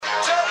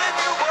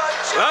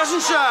Rise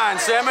and shine,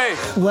 Sammy.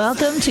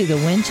 Welcome to the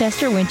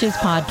Winchester Wenches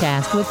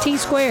podcast with T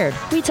Squared.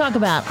 We talk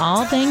about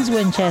all things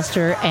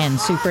Winchester and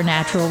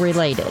supernatural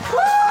related.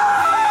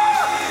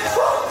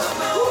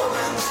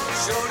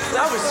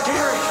 That was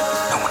scary.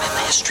 No one in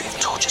the history of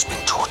torture has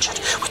been tortured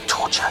with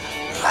torture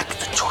like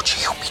the torture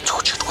you'll be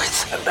tortured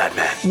with. I'm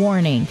Batman.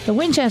 Warning, the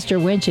Winchester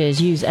Wenches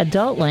use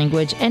adult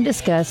language and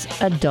discuss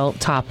adult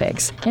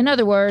topics. In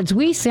other words,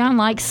 we sound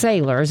like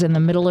sailors in the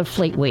middle of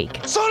Fleet Week.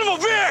 Son of a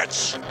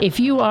bitch! If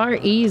you are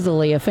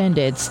easily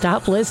offended,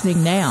 stop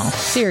listening now.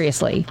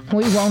 Seriously,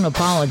 we won't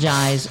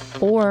apologize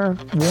or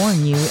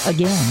warn you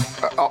again.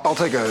 I'll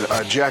take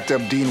a jacked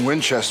up Dean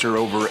Winchester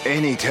over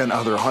any 10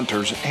 other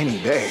hunters any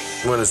day.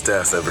 When has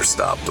death ever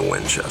stopped the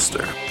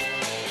Winchester?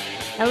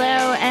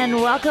 Hello and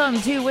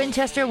welcome to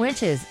Winchester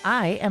Wenches.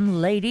 I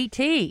am Lady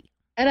T.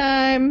 And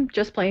I'm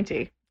just plain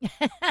T.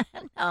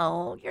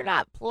 No, you're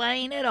not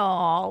plain at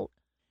all.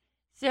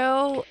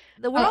 So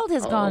the world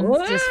has gone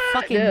just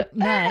fucking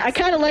nuts. I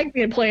kind of like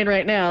being plain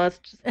right now. Let's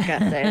just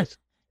gotta say it.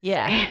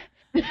 Yeah.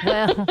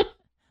 Well,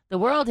 the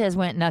world has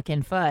went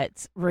knucking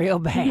futs real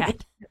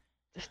bad.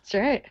 That's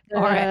right.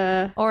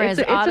 Or as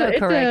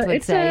autocorrect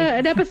would say.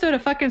 An episode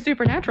of fucking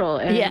Supernatural.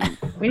 And Yeah,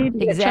 we need to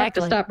get Chuck to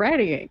exactly. stop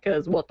writing it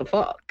because what the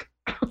fuck?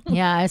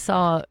 Yeah, I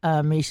saw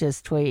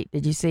Misha's tweet.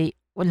 Did you see?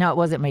 Well, no, it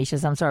wasn't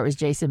Misha's. I'm sorry. It was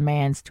Jason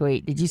Mann's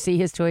tweet. Did you see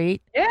his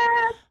tweet? Yeah,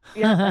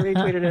 I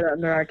retweeted it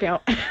under our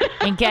account.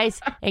 in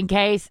case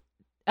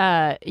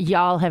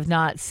y'all have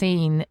not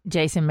seen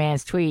Jason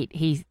Mann's tweet,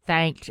 he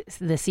thanked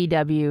the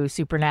CW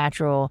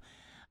Supernatural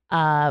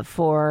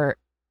for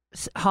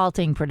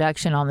halting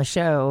production on the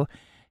show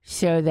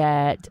so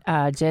that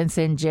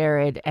Jensen,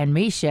 Jared, and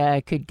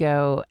Misha could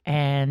go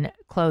and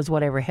close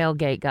whatever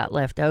Hellgate got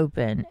left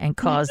open and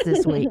cause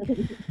this week.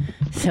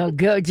 So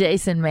go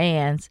Jason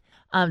Mann's.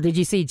 Did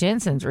you see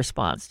Jensen's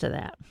response to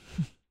that?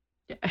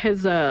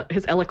 His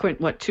eloquent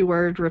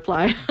 2-word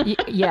reply.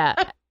 Yeah.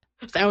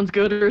 Sounds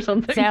good or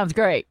something. Sounds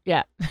great.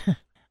 Yeah.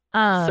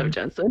 So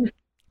Jensen.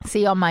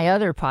 See, on my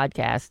other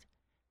podcast,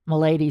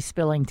 Milady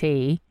Spilling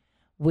Tea,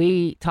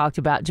 we talked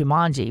about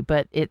Jumanji,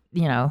 but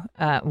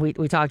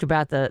we talked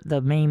about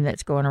the meme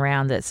that's going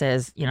around that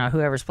says,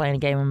 whoever's playing a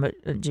game of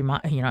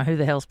Jumanji, who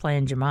the hell's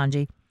playing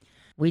Jumanji?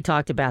 We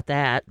talked about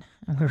that.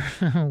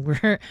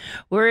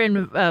 We're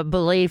in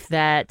belief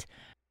that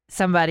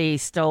somebody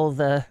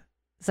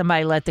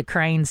let the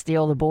crane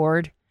steal the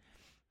board,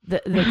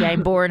 the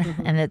game board,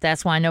 and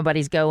that's why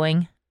nobody's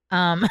going.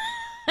 If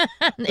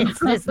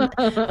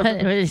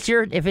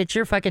it's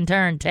your fucking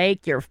turn,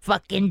 take your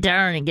fucking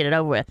turn and get it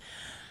over with.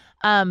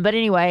 But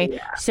anyway,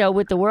 So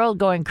with the world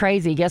going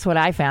crazy, guess what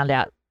I found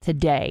out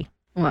today?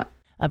 What?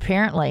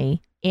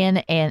 Apparently,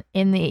 in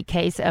the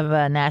case of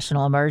a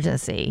national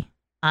emergency,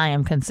 I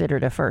am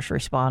considered a first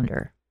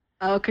responder.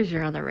 Oh, because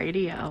you're on the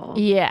radio.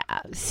 Yeah.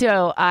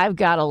 So I've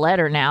got a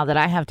letter now that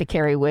I have to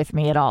carry with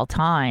me at all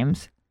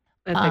times.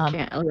 That they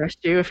can't arrest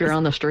you if you're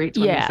on the streets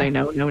when you say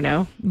no, no,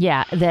 no.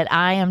 Yeah, that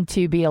I am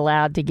to be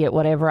allowed to get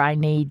whatever I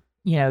need,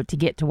 to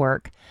get to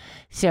work.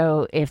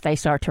 So if they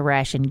start to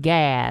ration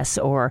gas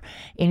or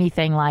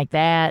anything like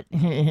that,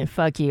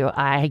 fuck you,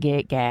 I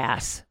get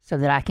gas so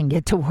that I can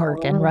get to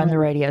work and run the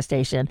radio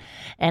station.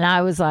 And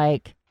I was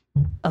like,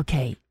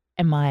 okay,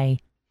 am I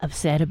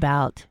upset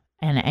about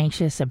and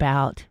anxious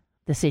about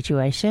the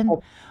situation,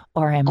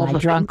 or am I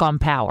drunk on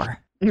power?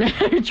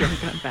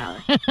 Drunk on power.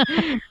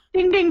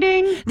 Ding, ding,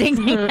 ding. Ding,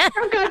 ding.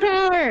 Drunk on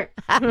power.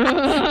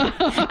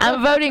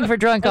 I'm voting for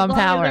drunk on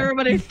power. As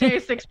everybody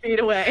stays 6 feet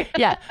away.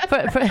 Yeah,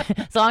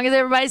 as long as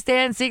everybody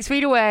stands 6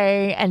 feet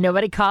away and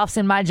nobody coughs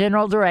in my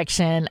general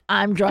direction,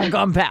 I'm drunk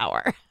on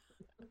power.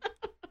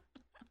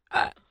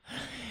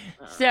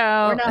 So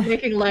we're not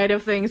making light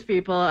of things,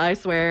 people. I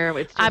swear.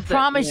 It's just I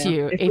promise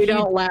you, if we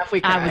don't laugh,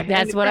 we cry.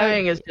 That's what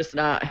crying is just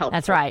not helpful.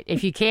 That's right.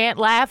 If you can't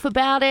laugh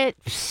about it,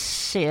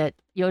 shit,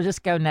 you'll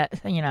just go nuts.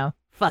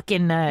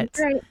 Fucking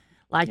nuts, right.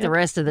 Like the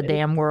rest of the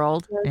damn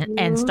world,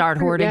 and start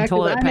hoarding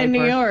toilet paper. I'm in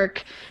New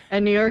York,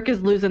 and New York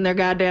is losing their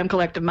goddamn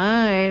collective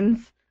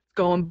minds,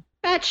 going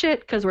batshit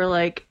because we're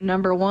like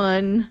number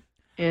one.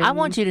 I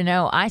want you to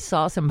know, I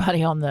saw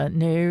somebody on the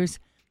news,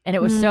 and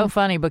it was so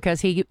funny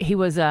because he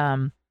was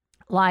the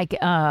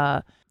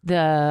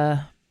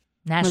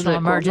national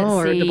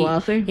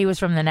emergency. He was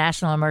from the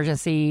national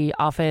emergency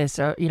office,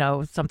 or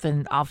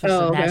something office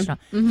of national.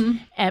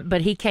 Mm-hmm.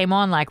 But he came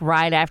on like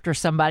right after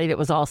somebody that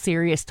was all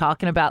serious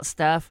talking about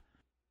stuff,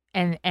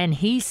 and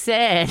he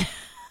said.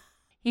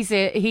 He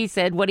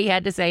said what he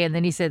had to say, and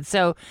then he said,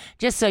 so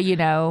just so you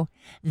know,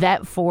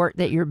 that fort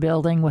that you're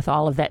building with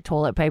all of that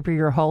toilet paper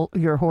you're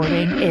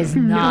hoarding is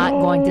not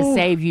going to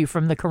save you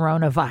from the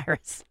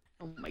coronavirus.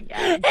 Oh, my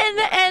God.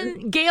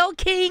 And Gail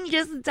King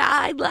just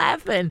died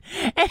laughing.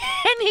 And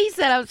he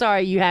said, I'm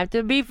sorry, you have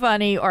to be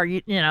funny or,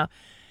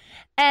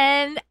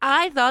 And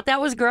I thought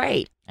that was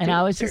great. And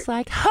I was just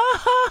like, ha,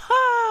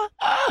 ha,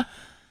 ha.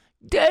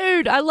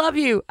 Dude, I love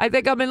you. I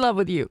think I'm in love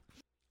with you.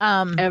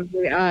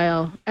 Every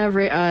aisle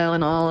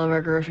in all of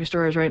our grocery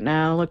stores right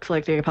now looks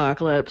like the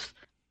apocalypse.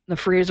 The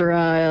freezer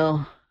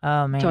aisle.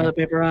 Oh, man. Toilet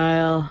paper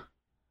aisle.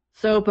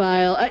 soap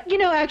aisle.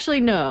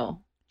 Actually,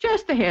 no.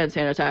 Just the hand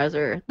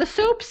sanitizer. The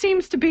soap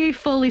seems to be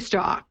fully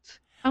stocked.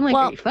 I'm like,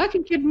 are you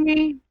fucking kidding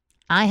me?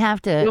 I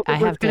have to. Soap I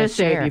have to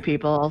save share. you,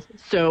 people.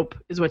 Soap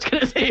is what's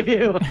gonna save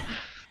you.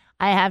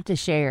 I have to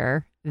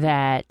share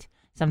that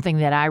something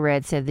that I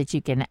read said that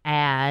you can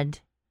add,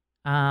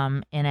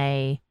 in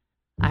a,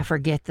 I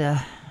forget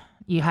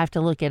you have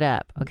to look it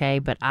up, okay?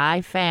 But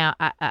I found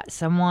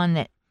someone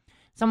that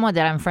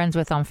I'm friends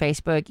with on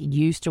Facebook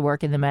used to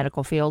work in the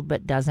medical field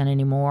but doesn't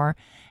anymore.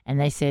 And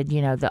they said,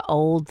 the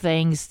old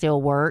things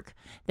still work,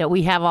 that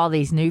we have all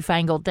these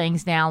newfangled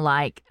things now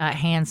like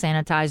hand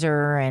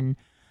sanitizer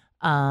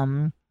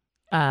and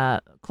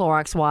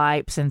Clorox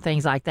wipes and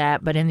things like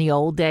that. But in the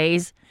old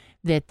days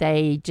that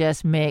they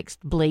just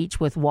mixed bleach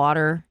with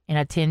water in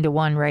a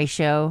 10-to-1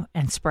 ratio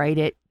and sprayed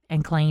it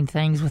and cleaned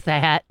things with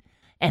that.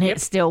 And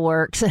it still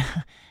works.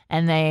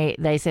 And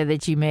they said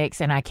that you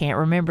mix, and I can't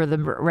remember the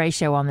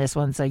ratio on this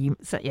one, so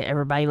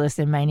everybody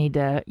listening may need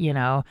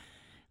to,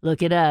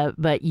 look it up.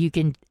 But you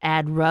can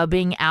add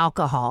rubbing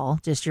alcohol,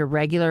 just your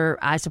regular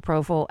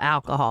isopropyl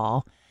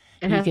alcohol.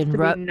 It has to be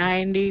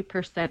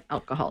 90%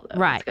 alcohol, though.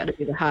 Right. It's got to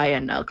be the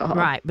high-end alcohol.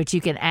 Right, but you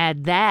can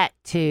add that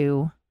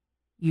to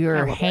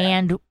your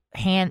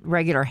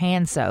regular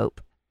hand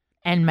soap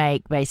and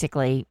make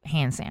basically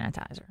hand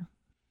sanitizer.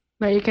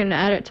 But you can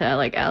add it to,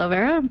 like, aloe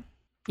vera.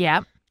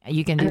 Yeah.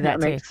 You can do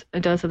that too.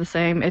 It does the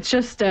same. It's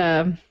just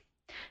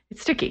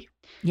it's sticky.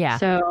 Yeah.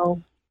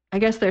 So I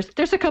guess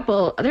there's a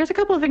couple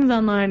of things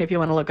online if you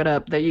want to look it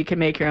up that you can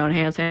make your own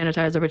hand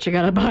sanitizer, but you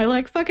gotta buy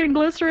like fucking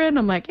glycerin.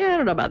 I'm like, yeah, I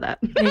don't know about that.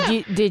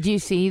 Did you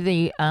see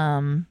the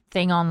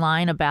thing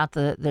online about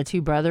the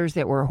two brothers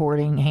that were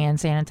hoarding hand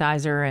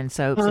sanitizer and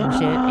soaps and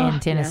shit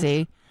in Tennessee?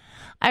 Yes.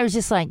 I was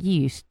just like,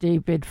 you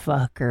stupid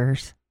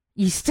fuckers.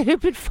 You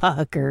stupid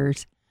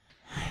fuckers.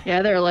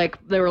 Yeah, they were like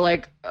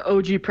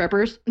OG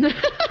preppers.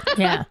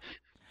 Yeah.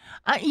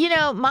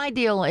 My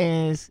deal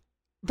is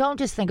don't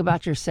just think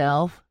about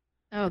yourself.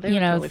 Oh,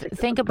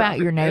 think about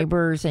your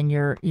neighbors and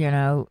your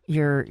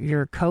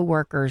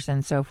coworkers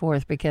and so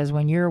forth, because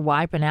when you're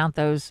wiping out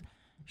those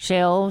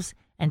shelves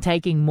and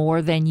taking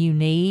more than you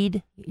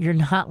need, you're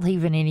not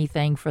leaving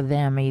anything for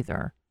them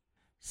either.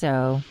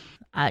 So,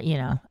 that's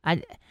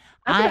what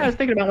I was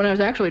thinking about when I was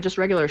actually just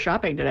regular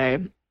shopping today.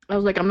 I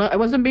was like, I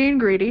wasn't being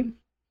greedy.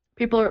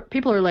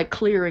 People are like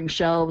clearing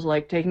shelves,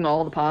 like taking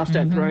all the pasta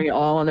and throwing it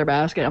all in their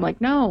basket. I'm like,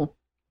 no,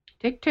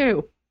 take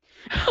two.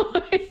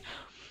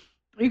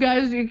 You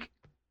guys,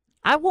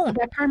 I won't.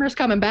 That karma's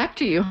coming back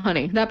to you,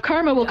 honey. That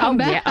karma will come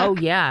back. Yeah. Oh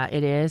yeah,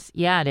 it is.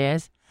 Yeah, it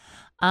is.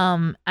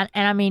 And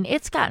I mean,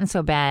 it's gotten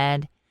so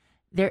bad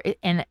there.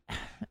 And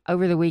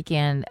over the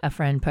weekend, a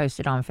friend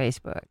posted on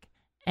Facebook,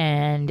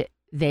 and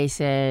they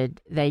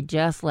said they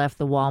just left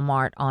the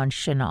Walmart on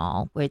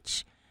Chenal,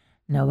 which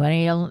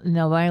nobody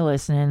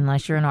listening,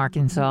 unless you're in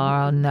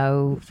Arkansas,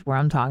 knows where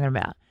I'm talking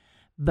about.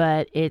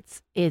 But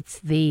it's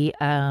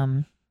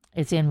in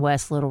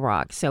West Little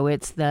Rock, so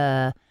it's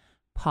the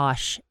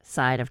posh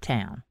side of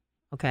town.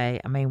 Okay,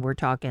 I mean we're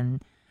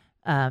talking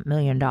 $1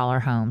 million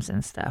homes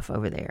and stuff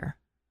over there.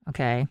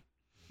 Okay,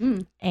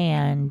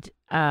 and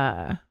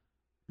at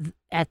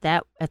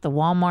the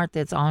Walmart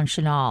that's on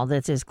Chenal,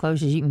 that's as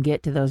close as you can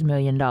get to those $1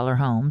 million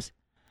homes.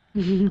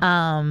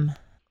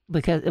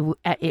 Because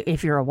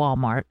if you're a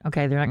Walmart,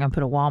 okay, they're not going to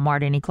put a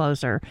Walmart any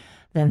closer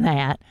than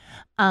that.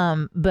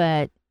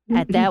 But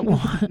at that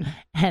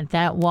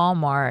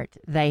Walmart,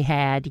 they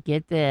had,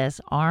 get this,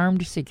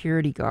 armed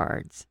security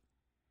guards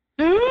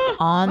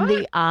on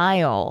the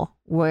aisle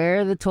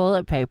where the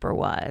toilet paper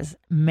was,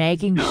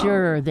 making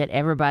sure that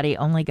everybody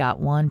only got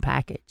one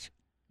package.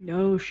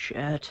 No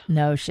shit.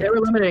 No shit. They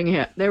were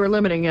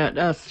limiting it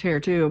us here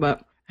too,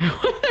 but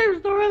there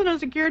wasn't a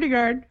security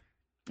guard.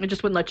 It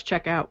just wouldn't let you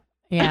check out.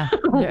 Yeah.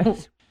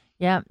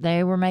 Yeah,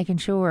 they were making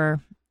sure.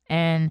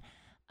 And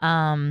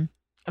I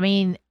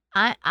mean,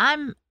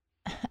 I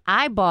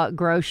bought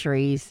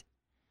groceries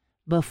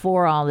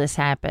before all this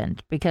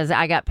happened because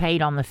I got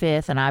paid on the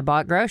 5th and I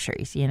bought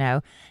groceries,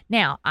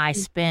 Now, I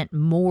spent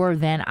more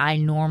than I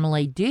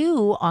normally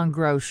do on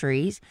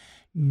groceries,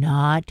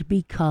 not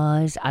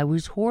because I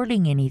was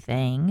hoarding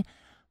anything,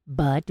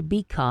 but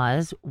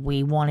because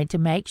we wanted to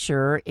make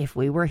sure if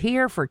we were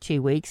here for 2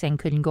 weeks and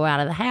couldn't go out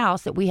of the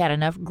house that we had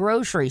enough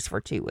groceries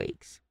for 2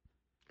 weeks.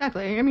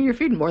 Exactly. I mean, you're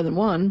feeding more than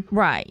one.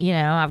 Right.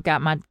 I've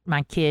got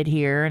my kid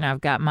here and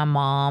I've got my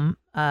mom,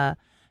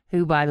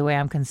 who, by the way,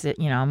 I'm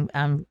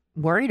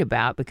worried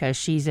about because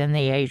she's in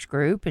the age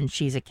group and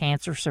she's a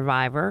cancer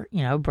survivor,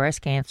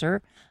 breast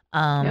cancer.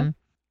 And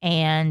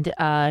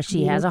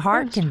she has a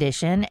heart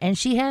condition and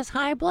she has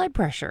high blood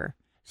pressure.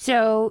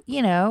 So,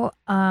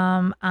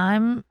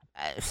 I'm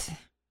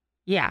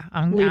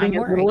leaving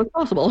as little as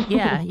possible.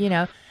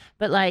 Yeah,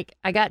 but like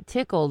I got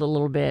tickled a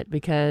little bit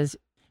because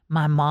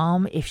my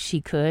mom, if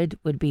she could,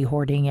 would be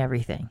hoarding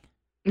everything.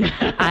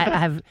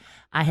 I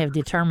have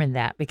determined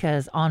that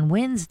because on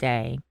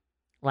Wednesday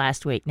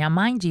last week, now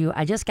mind you,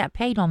 I just got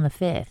paid on the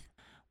 5th,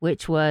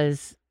 which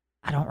was,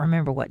 I don't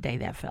remember what day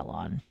that fell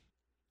on.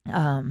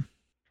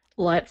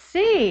 Let's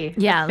see.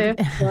 Yeah. The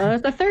 5th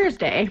was a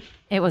Thursday.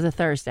 It was a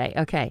Thursday.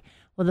 Okay.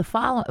 Well,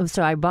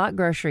 so I bought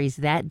groceries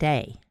that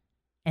day,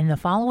 and the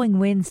following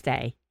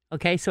Wednesday.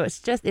 Okay, so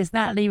it's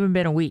not even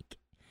been a week,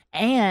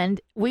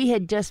 and we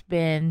had just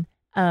been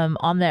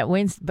on that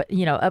Wednesday. But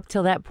up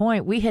till that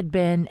point, we had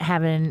been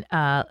having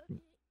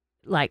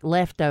like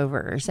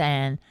leftovers,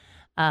 and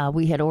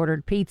we had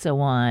ordered pizza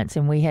once,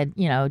 and we had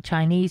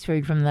Chinese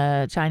food from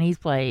the Chinese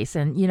place,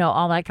 and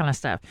all that kind of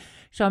stuff.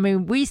 So I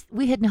mean, we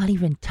had not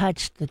even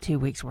touched the 2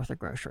 weeks worth of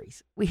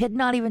groceries. We had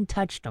not even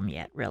touched them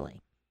yet,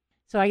 really.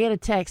 So I get a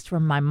text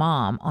from my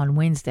mom on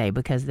Wednesday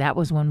because that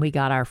was when we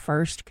got our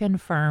first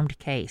confirmed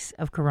case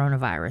of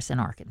coronavirus in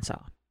Arkansas.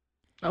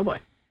 Oh boy.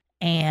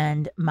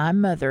 And my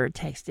mother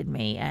texted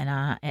me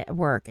at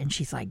work, and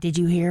she's like, "Did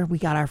you hear? We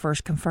got our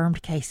first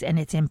confirmed case, and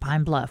it's in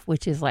Pine Bluff,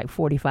 which is like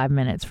 45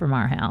 minutes from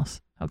our house."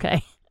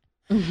 Okay.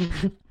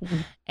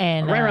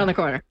 And right around the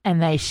corner.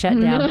 And they shut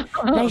down.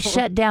 They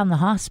shut down the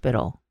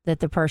hospital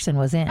that the person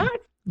was in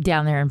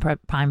down there in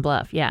Pine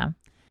Bluff. Yeah.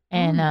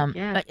 And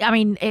yeah. I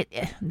mean,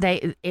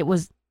 they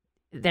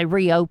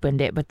reopened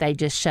it, but they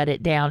just shut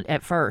it down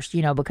at first,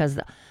 because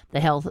the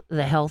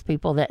health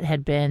people that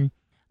had been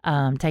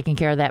taking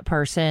care of that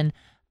person,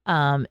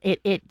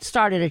 it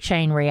started a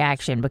chain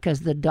reaction because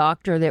the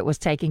doctor that was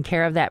taking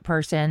care of that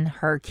person,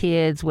 her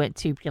kids went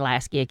to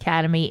Pulaski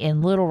Academy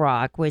in Little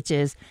Rock, which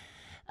is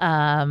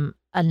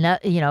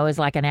is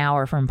like an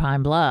hour from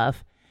Pine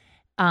Bluff.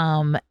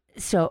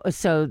 So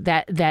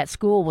that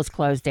school was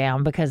closed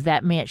down because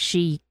that meant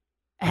she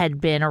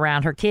had been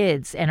around her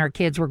kids, and her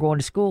kids were going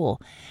to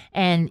school.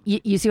 And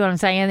you see what I'm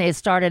saying? It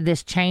started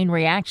this chain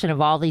reaction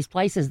of all these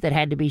places that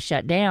had to be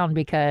shut down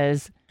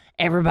because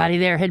everybody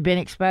there had been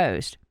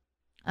exposed.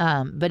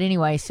 But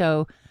anyway,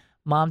 so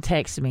Mom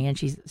texted me, and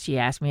she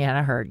asked me, and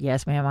I heard,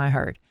 "Yes, ma'am, I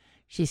heard."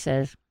 She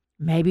says,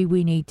 "Maybe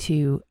we need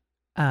to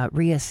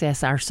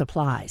reassess our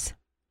supplies."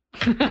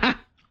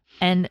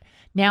 And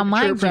now,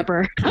 mind you,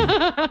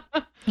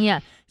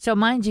 yeah. So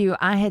mind you,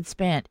 I had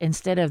spent,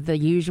 instead of the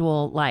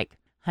usual like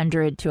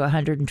 $100 to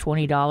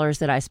 $120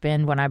 that I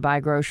spend when I buy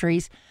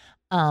groceries,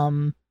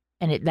 and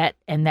that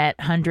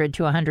 $100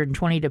 to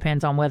 $120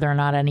 depends on whether or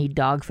not I need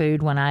dog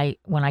food when I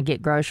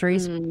get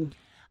groceries. And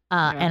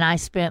I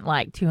spent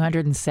like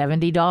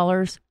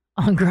 $270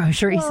 on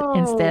groceries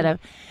instead of,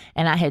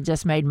 and I had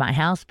just made my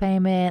house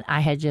payment. I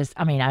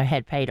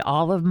had paid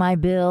all of my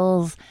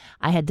bills.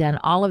 I had done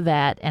all of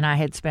that, and I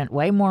had spent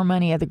way more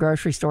money at the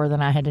grocery store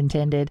than I had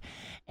intended.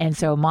 And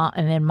so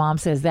Mom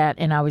says that,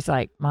 and I was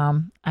like,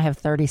 "Mom, I have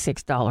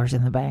 $36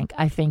 in the bank.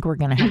 I think we're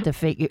going to have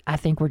to I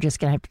think we're just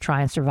going to have to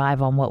try and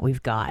survive on what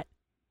we've got."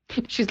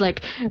 She's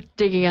like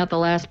digging out the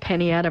last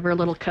penny out of her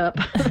little cup.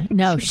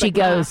 No, she like,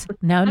 goes,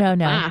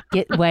 "No.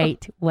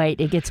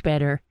 Wait, it gets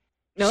better."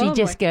 She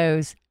just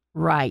goes,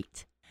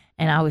 "Right."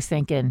 And I was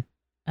thinking,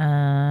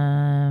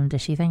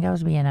 does she think I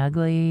was being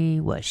ugly?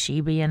 Was she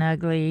being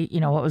ugly?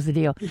 What was the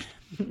deal?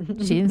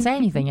 She didn't say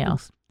anything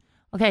else.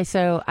 Okay,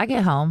 so I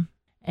get home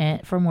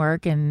from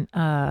work, and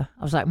I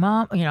was like,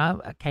 "Mom,"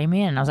 I came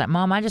in, and I was like,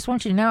 "Mom, I just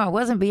want you to know I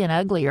wasn't being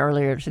ugly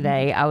earlier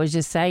today. I was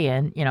just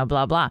saying,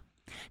 blah, blah."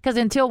 Because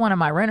until one of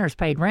my renters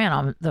paid rent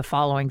on the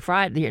following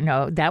Friday,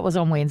 that was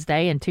on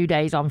Wednesday, and 2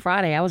 days on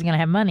Friday, I was going to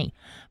have money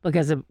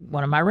because of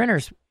one of my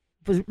renters,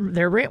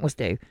 their rent was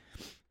due.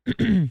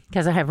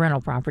 Because I have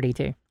rental property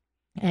too.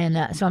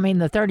 And so, I mean,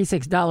 the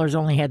 $36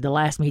 only had to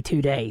last me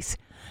 2 days.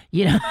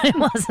 It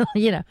wasn't,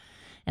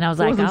 and I was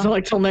like, it wasn't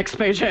like till next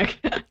paycheck.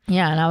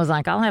 Yeah. And I was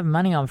like, I'll have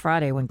money on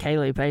Friday when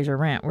Kaylee pays her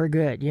rent. We're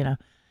good.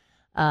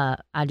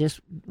 I just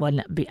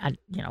wasn't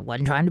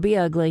trying to be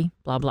ugly,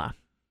 blah, blah.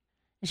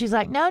 And she's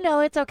like, no,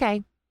 it's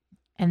okay.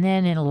 And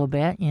then in a little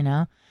bit,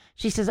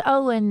 she says,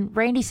 "Oh, and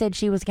Randy said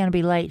she was going to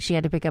be late. She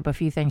had to pick up a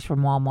few things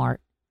from Walmart."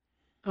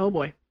 Oh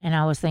boy. And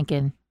I was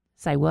thinking,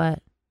 say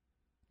what?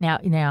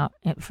 Now,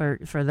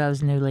 for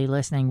those newly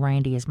listening,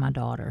 Randy is my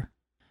daughter.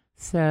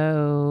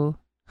 So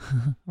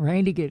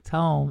Randy gets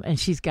home, and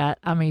she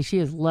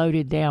is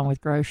loaded down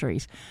with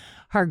groceries.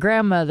 Her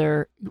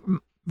grandmother,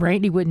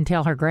 Randy wouldn't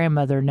tell her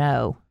grandmother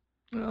no.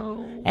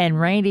 Oh. And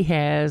Randy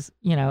has,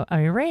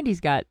 Randy's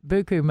got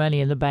buku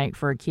money in the bank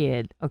for a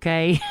kid,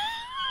 okay?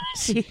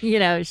 She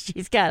had about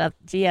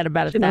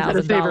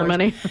 $1,000.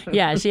 Money.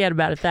 Yeah, she had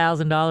about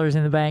 $1,000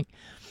 in the bank.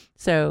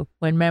 So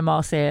when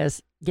Mama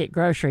says, "Get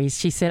groceries,"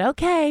 she said,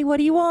 "Okay, what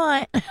do you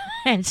want?"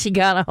 And she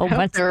got a whole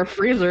bunch. There are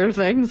freezer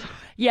things.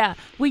 Yeah,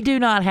 we do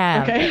not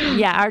have. Okay.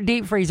 Yeah, our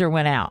deep freezer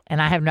went out,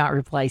 and I have not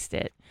replaced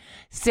it.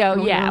 So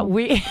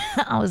no.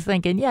 I was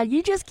thinking, yeah,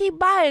 you just keep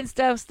buying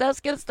stuff. Stuff's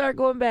gonna start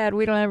going bad.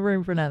 We don't have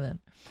room for nothing.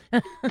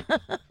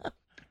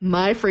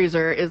 My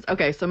freezer is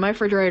okay. So my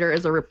refrigerator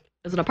is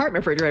an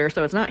apartment refrigerator,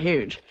 so it's not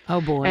huge. Oh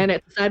boy. And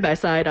it's side by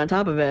side on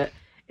top of it.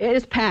 It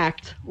is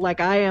packed like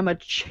I am a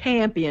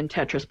champion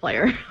Tetris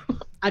player.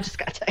 I just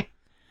gotta say.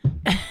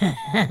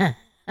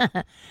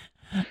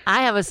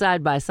 I have a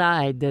side by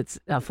side that's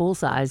a full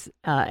size,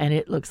 and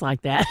it looks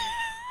like that.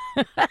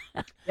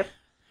 Yep.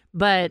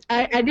 But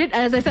I did,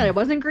 as I said, I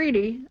wasn't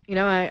greedy.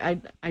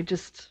 I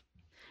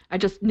I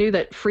just knew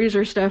that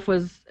freezer stuff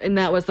was, and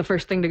that was the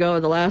first thing to go.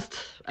 The last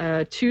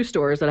 2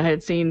 stores that I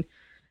had seen,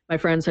 my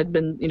friends had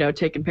been,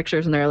 taking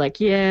pictures, and they're like,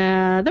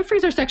 yeah, the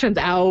freezer section's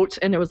out.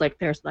 And it was like,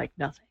 there's like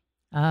nothing.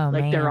 Oh,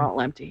 like man. they're all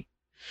empty.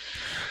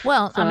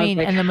 Well, So I mean,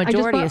 was like, and the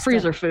majority I of just bought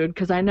freezer food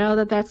because I know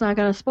that that's not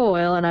going to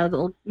spoil. And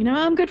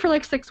I'm good for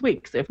like 6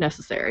 weeks if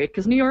necessary,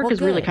 because New York Well,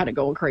 is really good. kind of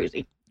going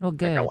crazy. Well,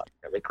 good. They're going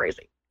really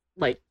crazy.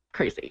 Like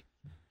crazy.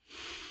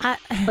 I,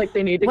 Like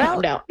they need to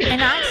calm down.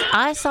 And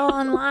I saw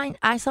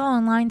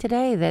online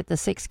today that the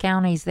 6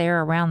 counties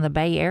there around the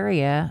Bay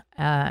Area,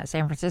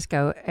 San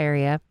Francisco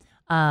area,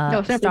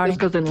 No, San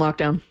Francisco's in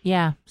lockdown.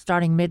 Yeah,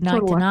 starting midnight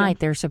Total tonight, lockdown.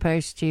 they're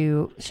supposed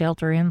to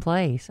shelter in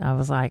place. I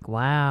was like,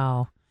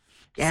 wow.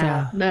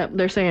 Yeah, So,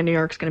 they're saying New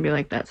York's going to be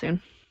like that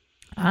soon.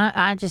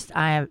 I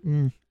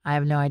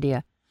have no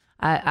idea.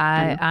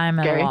 I'm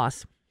at a Scary.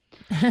 loss.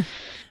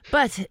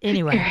 But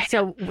anyway,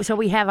 so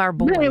we have our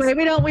boys. But anyway,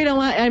 we don't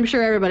want. I'm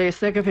sure everybody's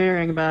sick of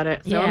hearing about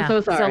it. So I'm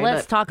so sorry. So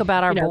let's talk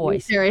about our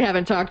boys. Me and Terri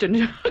haven't talked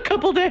in a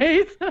couple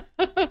days.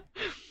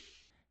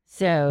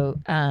 So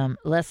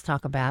let's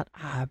talk about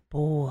our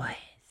boys.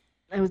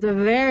 It was a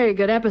very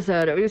good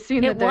episode. We've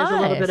seen that there's a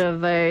little bit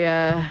of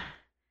a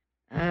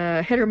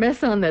hit or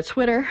miss on the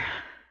Twitter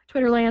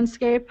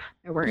landscape.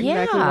 They weren't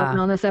exactly working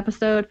on this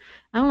episode.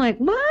 I'm like,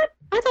 what?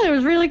 I thought it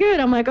was really good.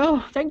 I'm like,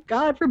 oh, thank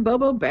God for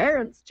Bobo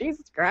Barons.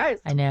 Jesus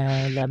Christ. I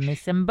know. Love me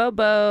some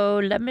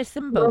Bobo. Love me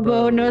some Bobo.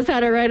 Bobo knows how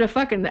to write a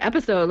fucking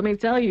episode. Let me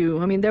tell you.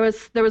 I mean, there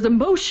was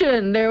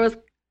emotion. There was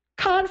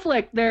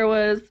conflict. There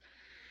was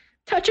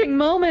touching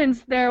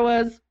moments. There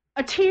was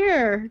a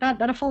tear.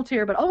 Not a full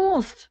tear, but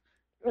almost.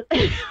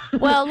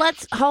 Well,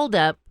 let's hold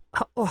up.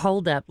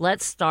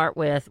 Let's start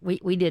with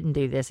we didn't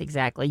do this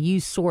exactly. You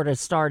sort of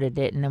started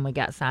it, and then we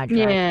got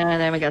sidetracked. Yeah, and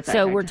then we got So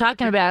sidetracked. we're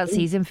talking about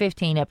season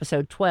 15,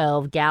 episode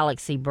 12,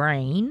 Galaxy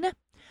Brain.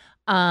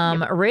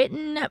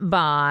 Written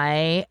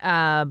by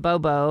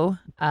Bobo.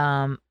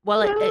 And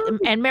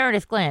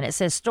Meredith Glenn. It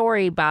says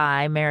story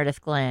by Meredith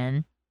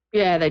Glenn.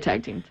 Yeah, they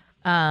tag teamed.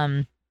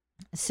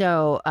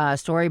 So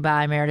story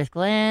by Meredith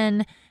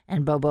Glenn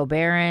and Bobo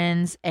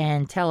Barons,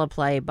 and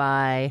teleplay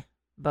by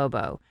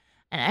Bobo.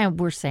 And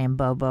we're saying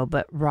Bobo,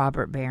 but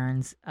Robert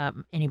Barons.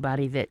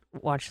 Anybody that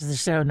watches the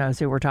show knows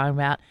who we're talking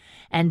about.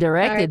 And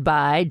directed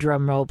by,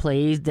 drum roll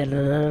please, Richard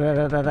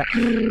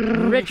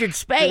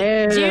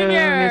Speight Jr.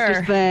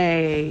 Mr.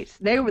 Speight.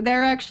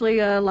 They're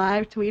actually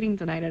live tweeting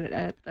tonight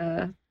at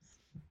the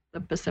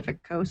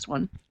Pacific Coast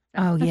one.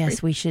 Oh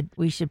yes, we should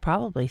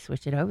probably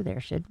switch it over there,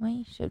 shouldn't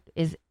we?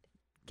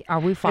 Are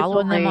we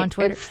following them on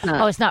Twitter?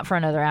 It's not for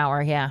another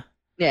hour. Yeah.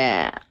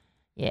 Yeah.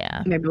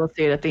 Maybe we'll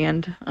see it at the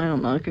end. I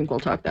don't know. I think we'll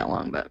talk that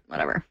long, but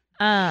whatever.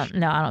 No,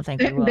 I don't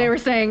think we will. They were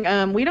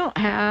saying we don't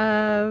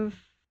have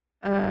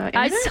internet.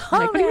 I saw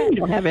Like, what do you mean that. we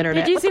don't have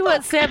internet. Did you see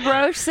what Seb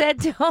Roche said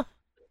to him?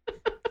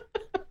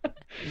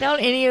 Don't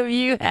any of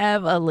you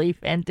have a leaf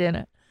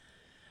antenna?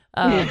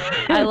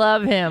 I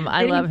love him.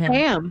 I love him.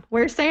 Sam.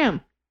 Where's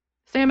Sam?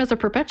 Sam has a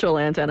perpetual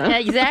antenna. Yeah,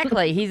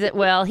 exactly. He's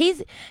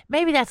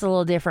maybe that's a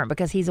little different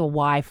because he's a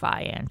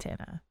Wi-Fi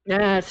antenna. Yeah,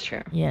 that's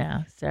true.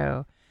 Yeah,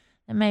 so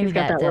maybe He's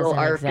got that doesn't little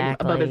arc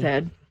exactly above his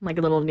head, like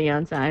a little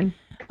neon sign.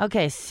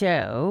 Okay,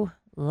 so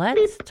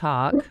let's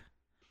talk.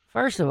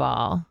 First of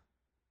all,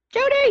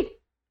 Jody.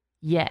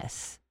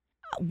 yes,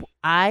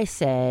 I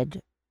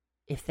said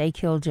if they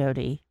kill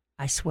Jody,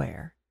 I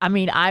swear. I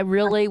mean, I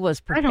really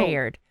was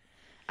prepared.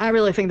 I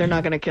really think they're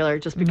not going to kill her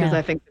just because No.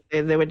 I think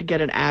they would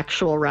get an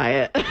actual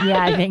riot. Yeah,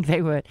 I think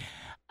they would.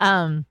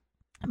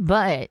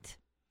 But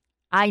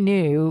I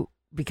knew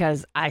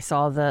because I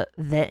saw the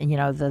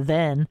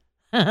then.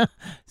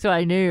 So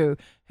I knew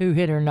who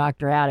hit her and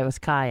knocked her out. It was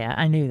Kaya.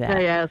 I knew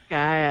that. Yeah, it's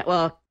Kaya.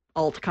 Well,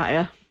 alt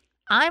Kaya.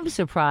 I'm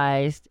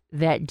surprised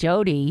that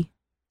Jody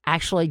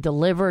actually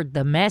delivered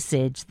the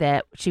message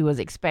that she was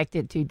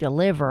expected to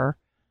deliver.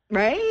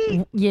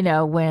 Right?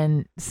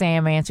 When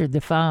Sam answered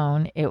the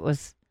phone, it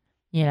was,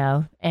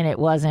 and it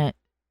wasn't,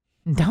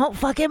 don't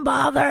fucking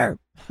bother.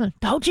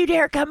 Don't you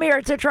dare come here.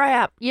 It's a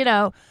trap. You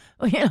know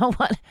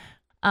what?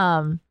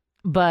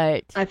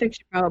 But I think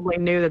she probably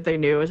knew that they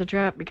knew it was a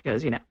trap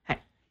because, hey.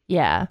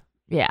 yeah.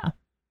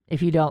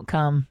 If you don't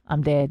come,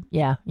 I'm dead.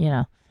 Yeah,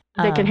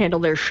 They can handle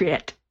their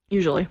shit,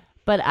 usually.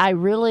 But I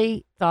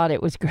really thought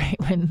it was great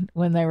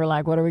when they were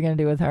like, what are we going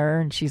to do with her?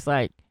 And she's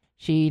like,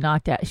 she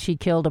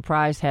killed a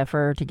prize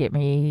heifer to get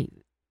me,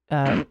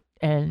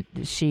 and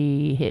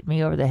she hit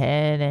me over the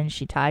head and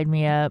she tied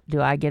me up.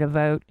 Do I get a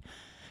vote?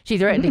 She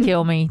threatened to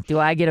kill me. Do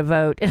I get a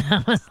vote? And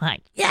I was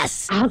like,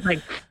 yes. I was like,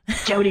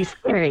 Jody's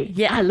scary.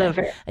 Yeah. I love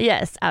her.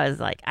 Yes. I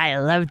was like, I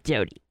love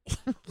Jody.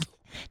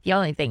 The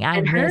only thing I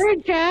And missed. her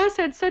and Cass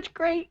had such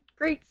great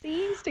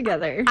scenes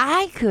together.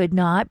 I could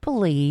not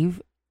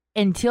believe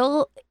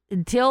until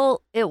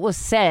it was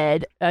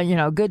said,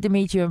 good to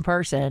meet you in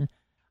person.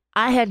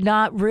 I had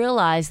not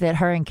realized that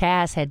her and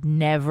Cass had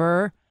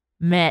never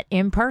met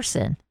in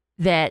person,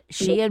 that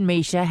she and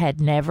Misha had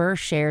never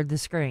shared the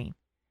screen.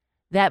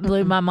 That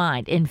blew my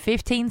mind. In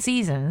 15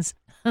 seasons,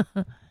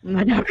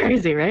 I know,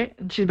 crazy, right?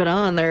 And she's been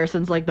on there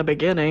since like the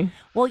beginning.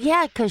 Well,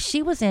 yeah, because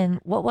she was in,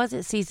 what was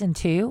it, season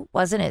 2?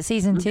 Wasn't it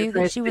season 2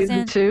 that she was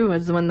in? Season 2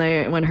 was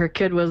when her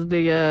kid was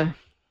the,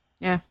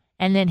 yeah.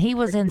 And then he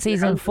was in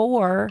season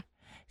 4.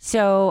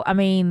 So, I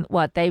mean,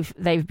 what, they've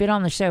been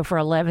on the show for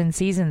 11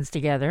 seasons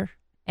together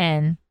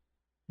and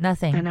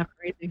nothing. I know,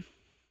 crazy.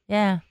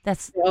 Yeah,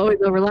 that's... They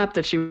always overlapped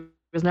that she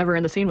was never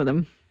in the scene with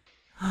him.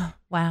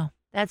 Wow.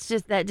 That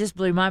just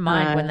blew my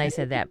mind when they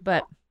said that.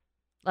 But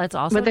let's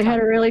also But they had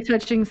a really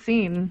touching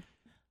scene,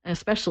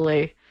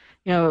 especially,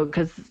 you know,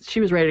 because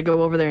she was ready to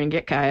go over there and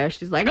get Kaya.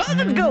 She's like, oh,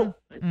 let's go.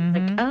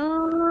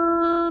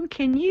 Like,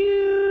 can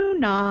you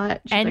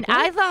not? She's and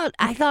like,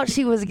 I thought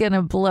she was going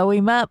to blow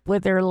him up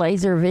with her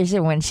laser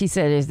vision when she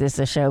said, is this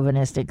a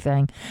chauvinistic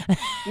thing?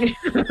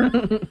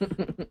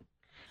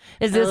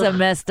 Is this a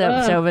messed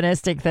up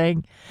chauvinistic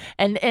thing?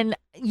 And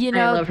you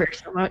know, I love her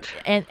so much.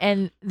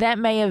 And that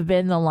may have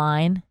been the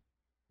line.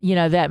 You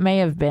know, that may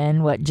have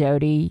been what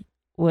Jody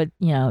would,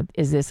 you know,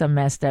 is this a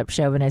messed up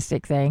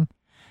chauvinistic thing?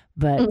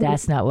 But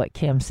that's not what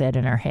Kim said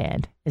in her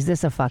head. Is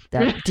this a fucked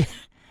up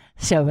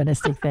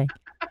chauvinistic thing?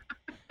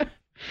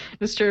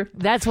 It's true.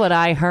 That's what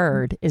I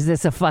heard. Is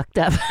this a fucked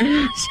up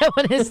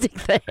chauvinistic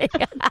thing?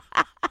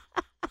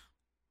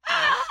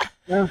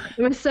 Oh,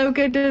 it was so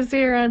good to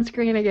see her on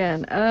screen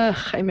again. Ugh,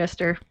 I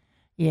missed her.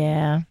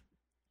 Yeah.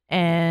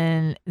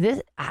 And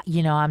this,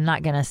 you know, I'm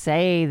not going to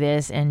say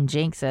this and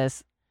jinx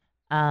us.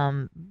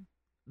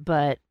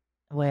 But,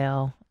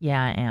 well,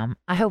 yeah, I am.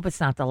 I hope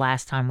it's not the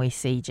last time we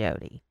see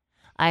Jody.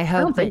 I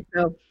don't think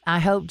so. I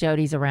hope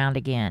Jody's around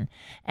again.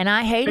 And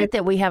I hate it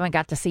that we haven't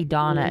got to see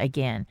Donna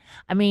again.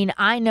 I mean,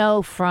 I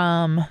know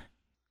from,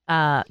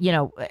 you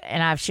know,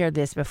 and I've shared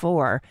this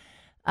before,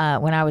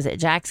 when I was at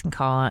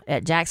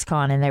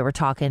JaxCon and they were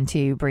talking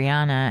to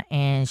Brianna,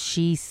 and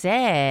she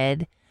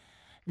said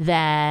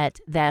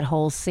that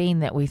whole scene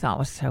that we thought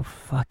was so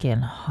fucking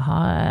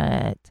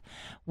hot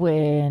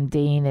when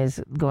Dean is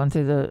going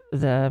through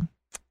the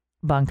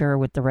bunker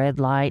with the red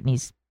light and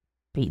he's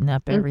beating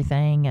up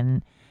everything,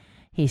 and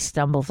he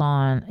stumbles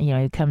on, you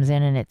know, he comes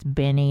in and it's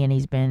Benny and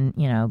he's been,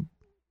 you know,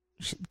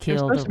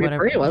 killed or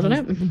whatever. Free, wasn't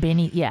it?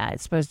 Benny, yeah,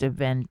 it's supposed to have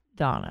been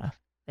Donna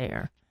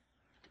there.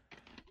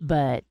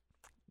 But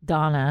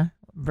Donna,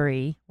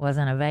 Bree,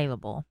 wasn't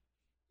available.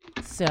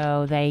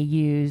 So they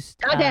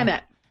used... God damn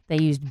it! They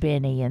used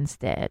Benny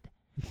instead.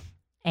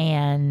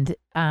 And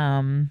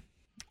I'm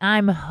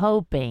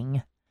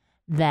hoping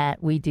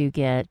that we do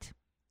get,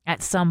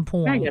 at some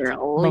point,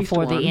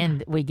 before the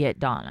end, we get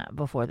Donna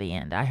before the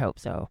end. I hope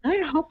so.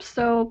 I hope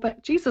so,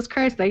 but Jesus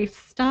Christ, they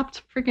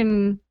stopped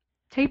freaking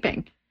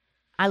taping.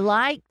 I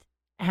liked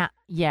how,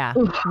 yeah.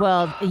 Oof.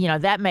 Well, you know,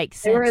 that makes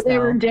sense. They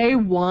were day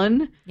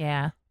 1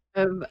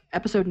 of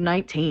episode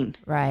 19.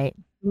 Right.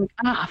 I'm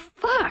like,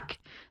 fuck.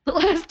 The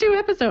last 2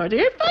 episodes. Are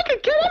you fucking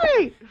kidding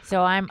me?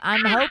 So I'm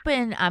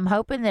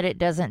hoping that it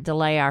doesn't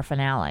delay our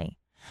finale.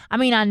 I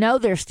mean, I know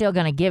they're still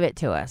going to give it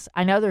to us.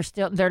 I know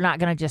they're not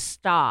going to just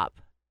stop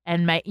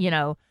and make, you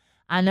know,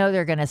 I know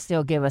they're going to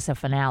still give us a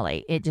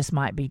finale. It just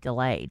might be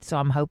delayed. So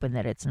I'm hoping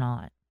that it's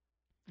not.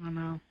 I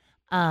know.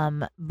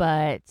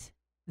 But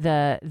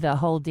the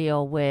whole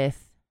deal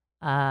with,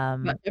 I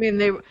mean,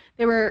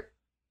 they were,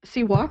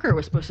 see, Walker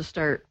was supposed to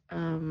start,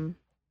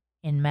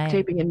 in May.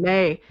 Taping in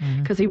May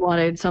because he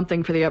wanted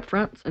something for the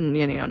upfronts, and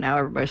you know, now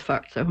everybody's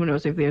fucked. So who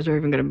knows if these are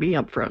even going to be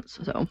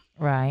upfronts? So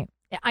right,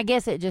 I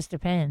guess it just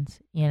depends,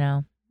 you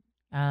know.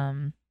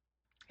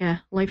 Yeah,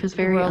 life is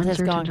very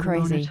uncertain. The world has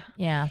gone crazy.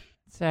 Yeah.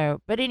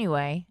 So, but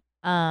anyway,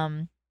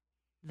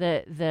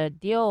 the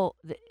deal.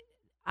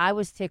 I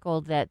was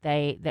tickled that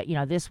you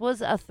know, this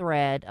was a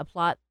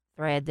plot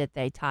thread that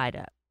they tied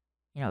up.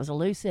 You know, it was a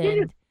loose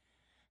end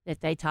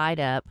that they tied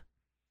up.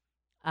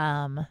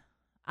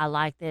 I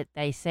like that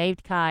they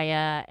saved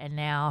Kaya, and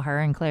now her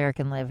and Claire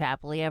can live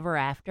happily ever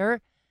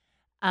after.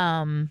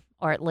 Or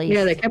at least...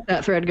 Yeah, they kept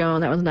that thread going.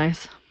 That was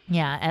nice.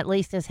 Yeah, at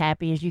least as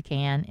happy as you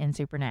can in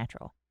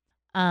Supernatural.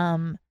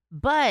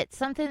 But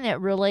something that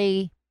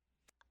really...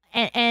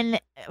 And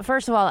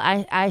first of all,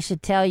 I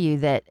should tell you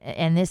that,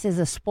 and this is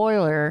a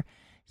spoiler,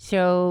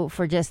 so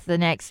for just the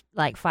next,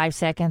 5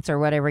 seconds or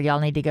whatever, y'all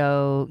need to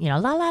go, you know,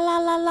 la, la, la,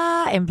 la,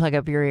 la, and plug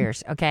up your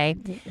ears, okay?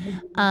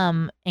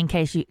 In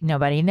case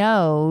nobody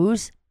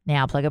knows...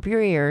 Now plug up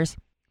your ears.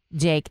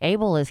 Jake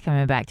Abel is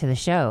coming back to the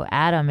show.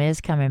 Adam is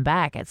coming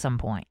back at some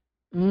point.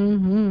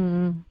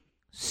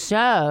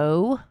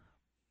 So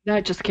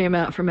that just came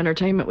out from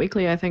Entertainment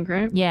Weekly, I think,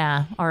 right?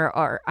 Yeah,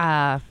 or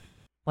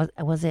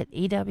was it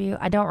EW?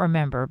 I don't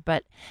remember,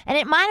 but and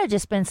it might have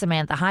just been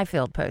Samantha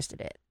Highfield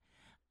posted it.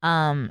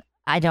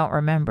 I don't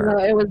remember.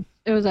 No,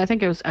 it was. I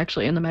think it was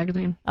actually in the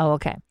magazine. Oh,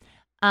 okay.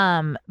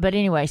 But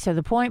anyway, so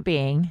the point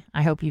being,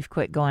 I hope you've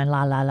quit going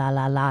la la la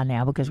la la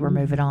now because we're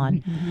moving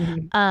on.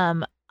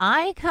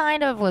 I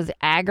kind of was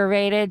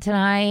aggravated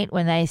tonight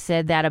when they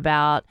said that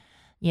about,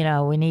 you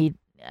know, we need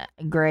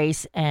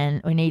Grace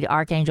and we need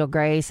Archangel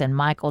Grace, and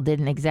Michael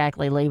didn't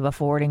exactly leave a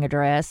forwarding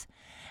address.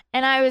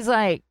 And I was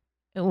like,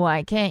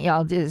 why can't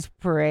y'all just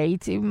pray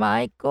to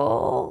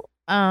Michael?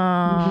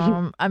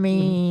 I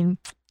mean,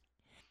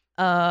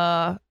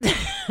 they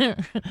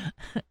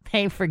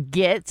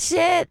forget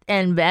shit,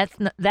 and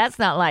that's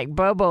not like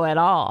Bobo at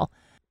all,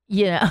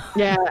 you know.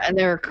 Yeah, and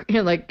they were,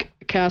 like,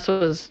 Cass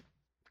was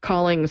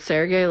calling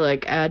Sergey,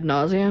 like, ad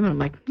nauseum, and I'm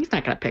like, he's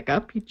not gonna pick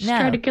up. He just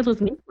tried to kill his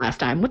niece last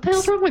time. What the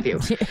hell's wrong with you?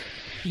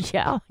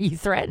 Yeah, you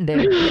threatened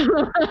him.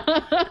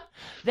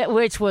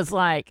 Which was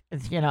like,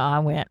 I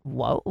went,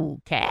 whoa,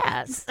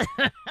 Cass.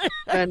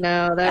 I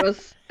know, that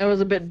was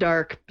a bit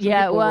dark.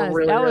 Yeah, it was.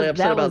 Really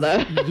upset about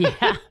that.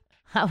 Yeah.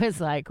 I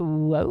was like,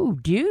 whoa,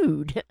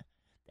 dude.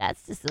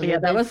 That's just a little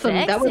bit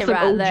sexy. That was some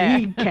right OG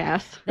there.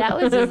 Cass.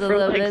 That was just a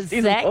little like bit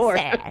season 4.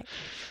 sexy.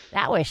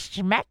 That was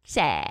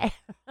schmexy.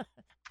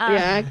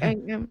 Yeah,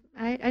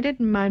 I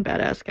didn't mind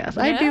Badass Cass.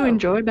 I do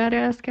enjoy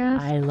Badass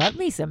Cass. I love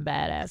me some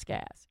Badass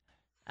Cass.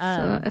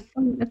 So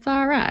it's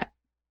all right.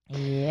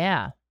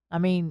 Yeah. I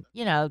mean,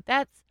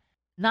 that's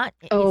not,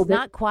 it's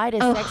not quite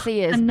as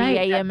sexy as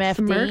BAMFD. That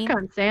smirk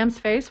on Sam's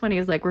face when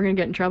he's like, we're going to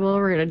get in trouble,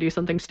 we're going to do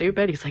something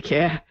stupid. He's like,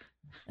 yeah,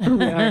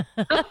 we are.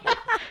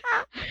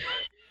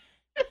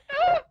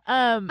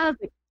 I was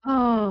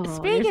like,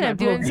 speaking of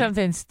doing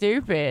something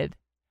stupid,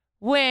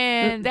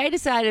 when they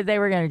decided they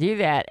were going to do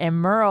that, and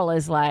Merle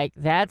is like,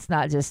 that's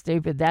not just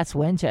stupid, that's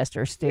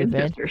Winchester stupid.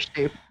 Winchester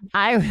stupid.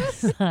 I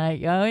was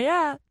like, oh,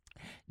 yeah.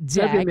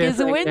 Jack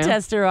is a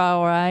Winchester,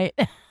 all right.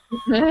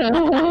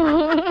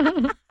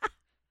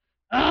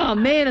 Oh,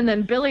 man. And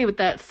then Billy with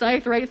that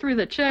scythe right through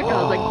the chick.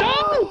 I was like,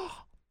 no!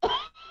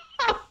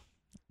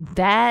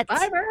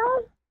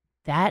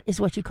 That is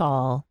what you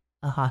call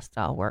a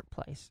hostile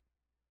workplace.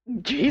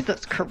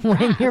 Jesus Christ.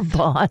 When your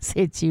boss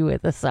hits you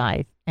with a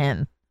scythe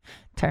and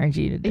turns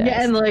you to dust.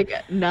 Yeah, and like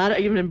not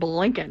even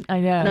blinking. I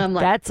know. And I'm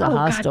like, that's a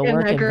hostile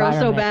work that girl's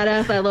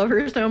environment. so badass. I love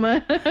her so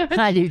much.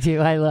 I do too.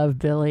 I love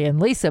Billy. And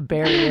Lisa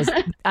Barry is,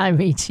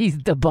 she's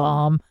the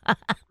bomb.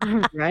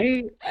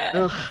 Right?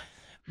 Ugh.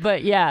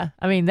 But yeah,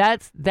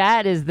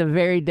 that is the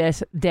very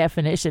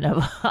definition of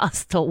a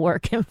hostile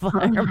work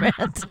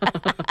environment.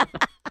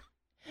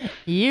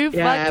 You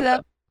fucked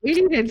up.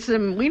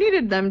 We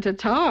needed them to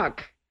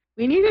talk.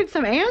 We needed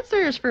some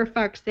answers, for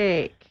fuck's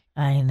sake.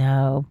 I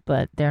know,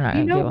 but they're not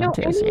going to give them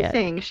to us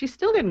yet. She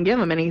still didn't give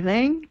them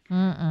anything.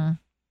 Mm-mm.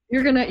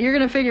 You're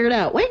gonna figure it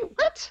out. Wait,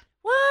 what?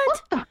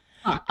 What the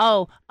fuck?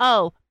 Oh,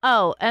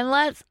 and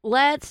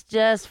let's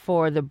just,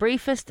 for the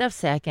briefest of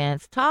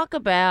seconds, talk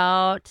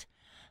about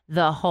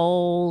the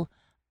whole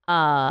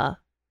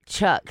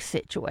Chuck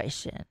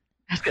situation.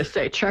 I was gonna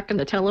say Chuck and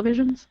the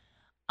televisions.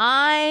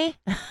 I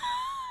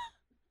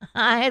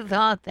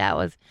thought that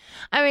was,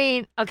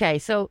 okay,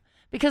 so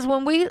because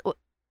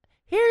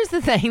here's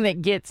the thing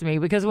that gets me,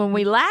 because when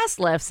we last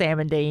left Sam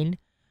and Dean,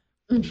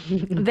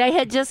 they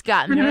had just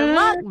gotten their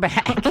luck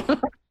back.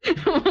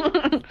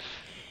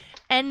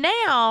 And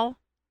now,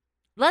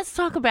 let's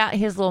talk about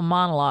his little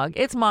monologue.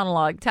 It's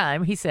monologue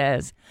time, he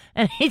says.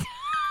 And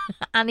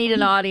I need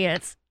an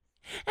audience.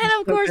 And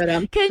of course,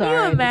 can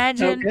you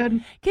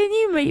imagine? Can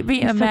you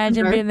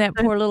imagine being that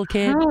poor little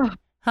kid?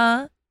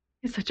 Huh?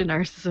 He's such a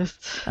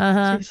narcissist.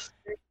 Uh-huh.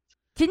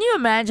 Can you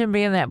imagine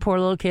being that poor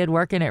little kid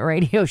working at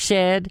Radio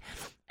Shed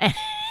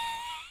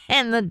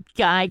and the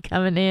guy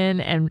coming in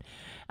and,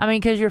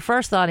 because your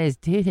first thought is,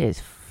 dude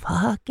is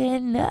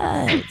fucking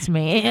nuts,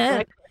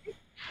 man.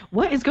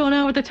 What is going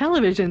on with the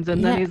televisions?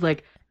 And then he's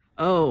like,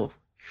 oh,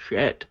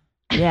 shit.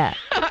 Yeah.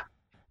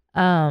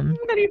 And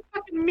then he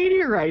fucking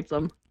meteorites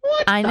them.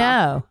 I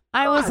know.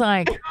 I was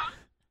like,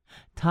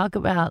 talk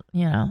about,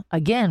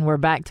 again, we're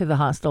back to the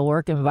hostile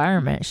work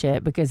environment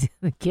shit, because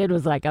the kid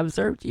was like, I've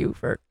served you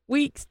for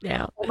weeks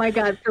now. Oh my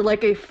God, for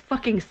like a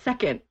fucking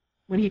second.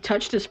 When he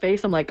touched his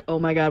face, I'm like, oh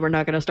my God, we're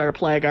not going to start a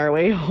plague, are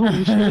we?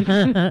 Holy shit.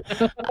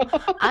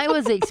 I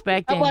was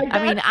expecting,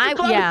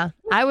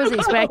 I was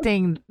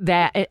expecting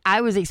that.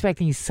 I was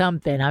expecting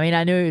something.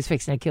 I knew he was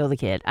fixing to kill the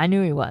kid. I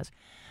knew he was.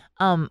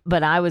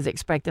 But I was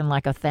expecting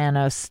like a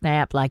Thanos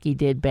snap like he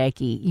did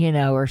Becky,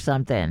 or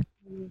something.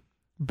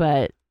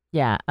 But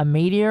yeah, a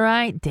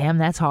meteorite? Damn,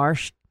 that's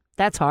harsh.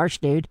 That's harsh,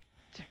 dude.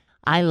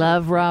 I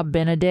love Rob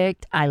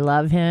Benedict. I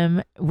love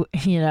him.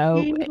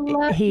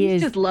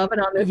 He's just loving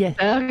on this.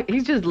 Yeah.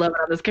 He's just loving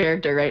on this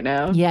character right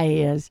now. Yeah,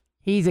 he is.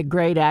 He's a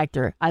great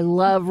actor. I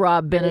love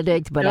Rob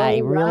Benedict, but I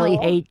really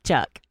hate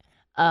Chuck.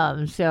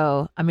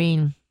 So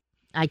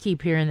I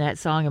keep hearing that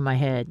song in my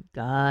head.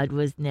 God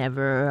was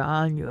never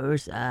on your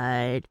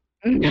side.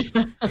 And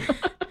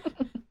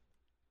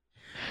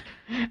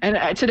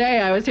today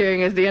I was hearing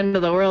 "It's the end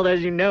of the world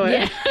as you know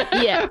it."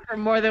 Yeah. For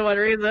more than one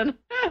reason.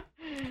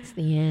 It's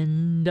the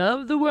end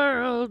of the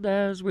world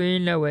as we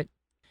know it.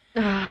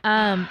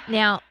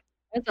 Now,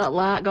 there's a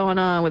lot going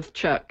on with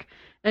Chuck.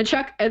 And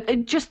Chuck,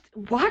 just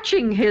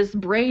watching his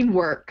brain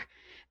work,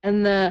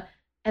 and the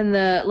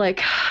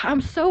like,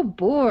 I'm so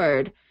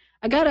bored.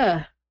 I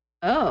gotta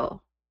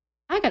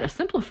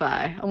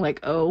simplify. I'm like,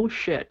 oh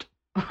shit.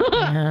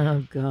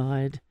 Oh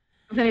God.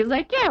 And then he's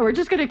like, yeah, we're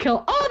just gonna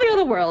kill all the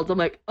other worlds. I'm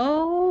like,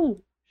 oh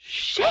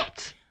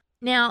shit.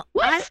 Now,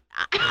 what?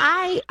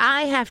 I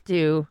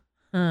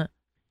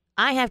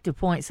have to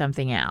point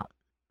something out,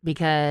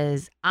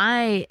 because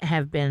I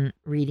have been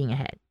reading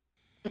ahead.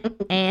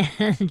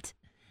 And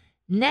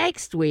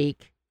next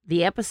week,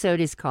 the episode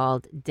is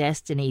called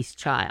Destiny's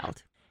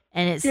Child.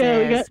 And it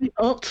says... we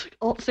got the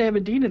alt Sam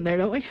and Dean in there,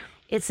 don't we?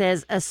 It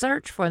says, a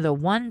search for the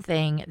one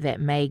thing that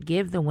may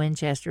give the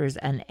Winchesters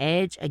an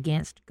edge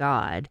against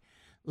God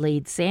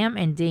leads Sam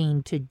and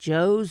Dean to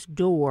Joe's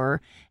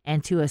door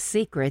and to a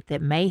secret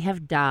that may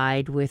have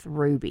died with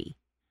Ruby.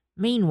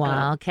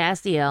 Meanwhile,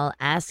 Castiel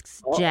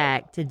asks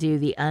Jack to do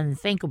the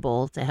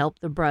unthinkable to help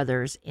the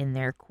brothers in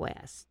their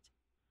quest.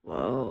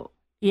 Whoa.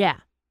 Yeah.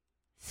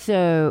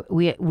 So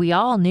we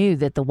all knew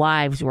that the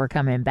wives were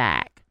coming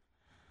back.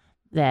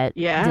 That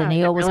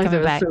Danielle was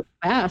coming back so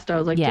fast. I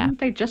was like, didn't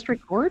they just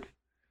record?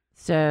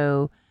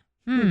 So,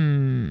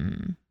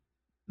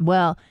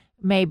 well,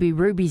 maybe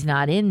Ruby's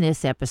not in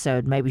this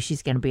episode. Maybe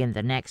she's going to be in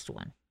the next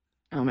one.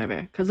 Oh, maybe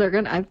because they're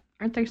gonna.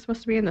 Aren't they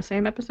supposed to be in the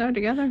same episode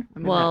together? I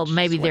mean, well,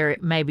 maybe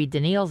maybe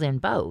Danielle's in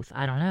both.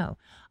 I don't know.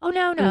 Oh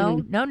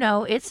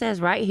no! It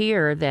says right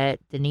here that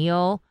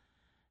Danielle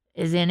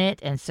is in it,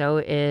 and so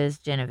is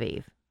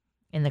Genevieve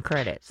in the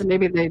credits. So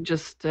maybe they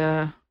just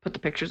put the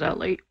pictures out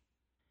late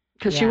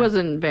because she was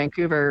in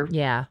Vancouver.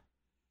 Yeah,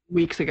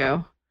 weeks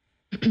ago.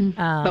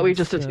 But we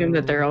just assumed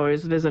that they're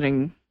always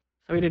visiting,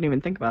 so we didn't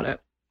even think about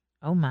it.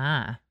 Oh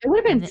my! It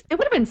would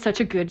have been such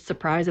a good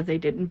surprise if they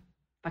didn't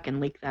fucking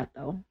leak that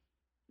though.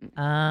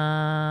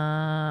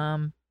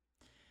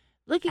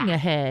 Looking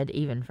ahead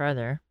even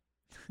further,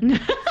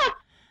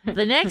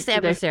 the next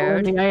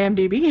episode, the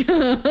IMDb.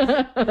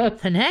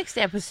 The next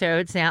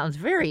episode sounds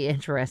very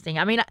interesting.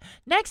 I mean,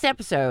 next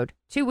episode,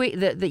 2 weeks.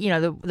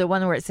 The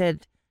one where it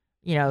said,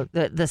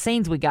 the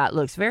scenes we got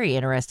looks very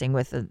interesting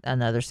with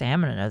another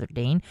Sam and another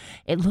Dean.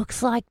 It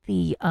looks like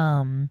the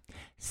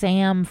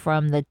Sam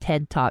from the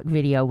TED Talk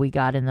video we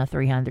got in the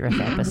 300th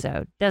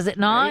episode. Does it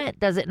not? Right.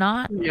 Does it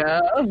not?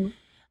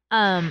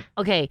 Yeah.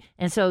 Okay,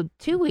 and so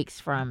 2 weeks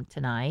from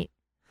tonight,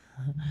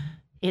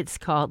 it's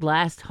called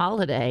Last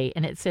Holiday,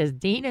 and it says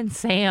Dean and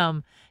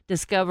Sam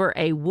discover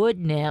a wood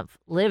nymph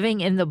living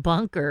in the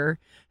bunker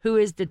who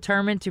is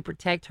determined to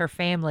protect her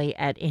family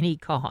at any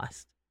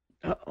cost.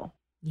 Uh-oh.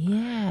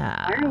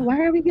 Yeah.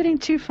 Why are we getting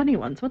two funny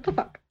ones? What the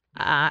fuck?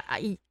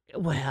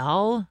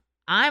 Well,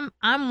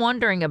 I'm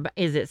wondering about,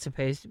 is it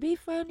supposed to be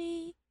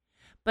funny?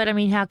 But I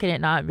mean, how can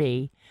it not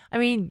be? I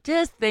mean,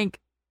 just think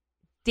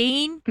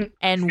Dean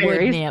and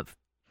Wood Nymph.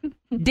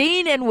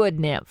 Dean and Wood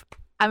Nymph.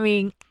 I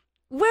mean,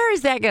 where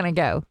is that going to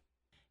go?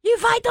 You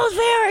fight those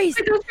fairies!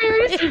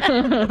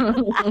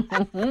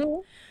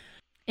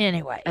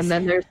 Anyway. And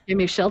then there's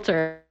Gimme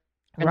Shelter.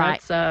 Right.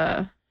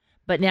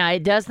 But now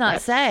it does not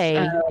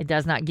say, it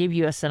does not give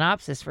you a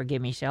synopsis for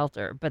Gimme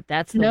Shelter, but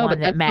that's the one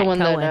that Matt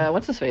Cohen.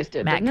 What's his face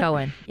did? Matt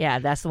Cohen. Yeah,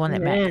 that's the one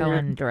that Matt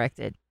Cohen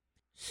directed.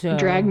 So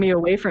Drag Me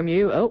Away From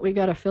You. Oh, we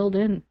got a filled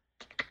in.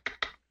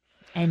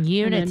 And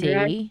Unity. And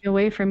Drag Me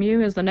Away From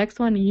You is the next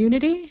one.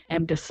 Unity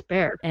and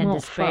Despair. And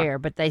Despair,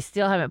 but they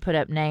still haven't put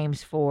up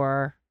names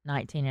for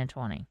 19 and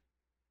 20.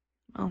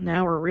 Well,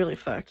 now we're really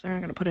fucked. They're not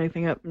going to put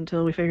anything up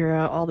until we figure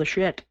out all the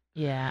shit.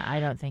 Yeah, I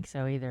don't think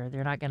so either.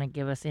 They're not going to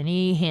give us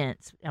any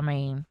hints. I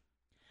mean,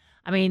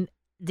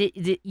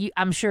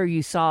 I'm sure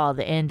you saw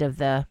the end of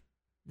the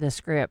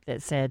script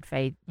that said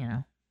fade,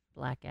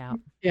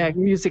 blackout. Yeah,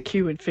 music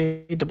cue would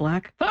fade to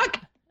black. Fuck!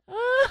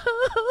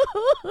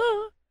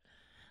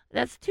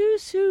 That's too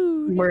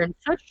soon. We're in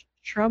such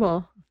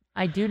trouble.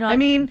 I do not. I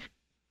mean,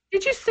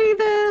 did you see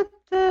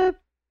the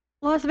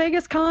Las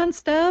Vegas Con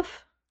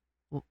stuff?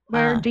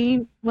 Where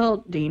Dean,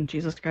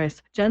 Jesus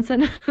Christ,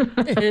 Jensen said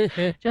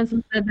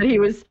that he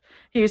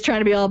was trying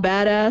to be all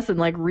badass and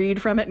like read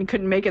from it and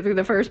couldn't make it through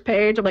the first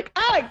page. I'm like,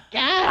 oh my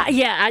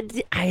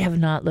God. I have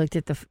not looked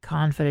at the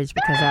con footage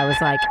because I was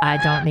like,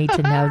 I don't need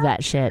to know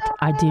that shit.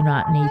 I do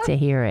not need to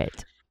hear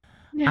it.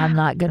 Yeah. I'm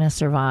not going to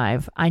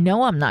survive. I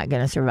know I'm not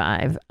going to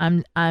survive.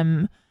 I'm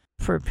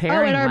preparing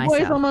myself. Oh, and our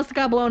boys almost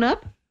got blown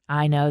up?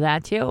 I know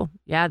that too.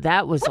 Yeah,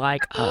 that was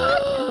like,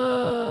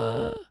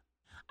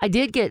 I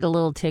did get a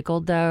little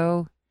tickled,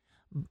 though,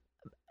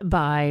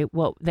 by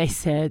what they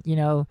said.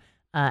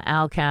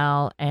 Al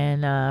Cal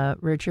and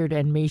Richard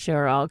and Misha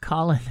are all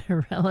calling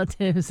their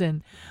relatives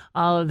and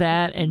all of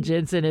that. And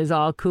Jensen is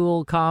all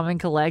cool, calm, and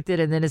collected.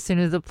 And then as soon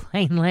as the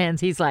plane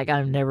lands, he's like,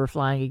 I'm never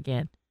flying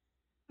again.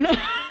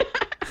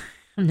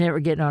 I'm never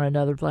getting on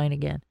another plane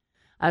again.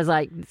 I was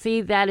like, see,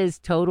 that is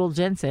total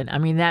Jensen. I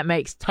mean, that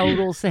makes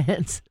total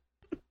sense.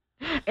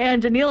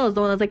 And Janila is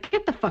the one that's like,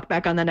 get the fuck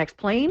back on the next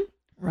plane.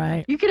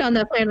 Right. You get on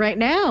that plane right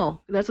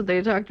now. That's what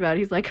they talked about.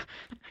 He's like,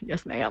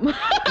 yes, ma'am.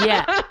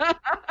 Yeah.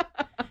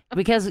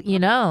 Because,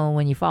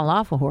 when you fall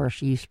off a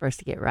horse, you're supposed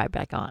to get right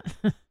back on.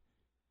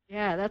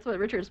 Yeah, that's what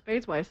Richard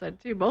Spade's wife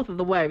said, too. Both of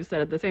the wives said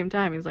at the same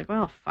time. He's like,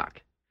 well,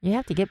 fuck. You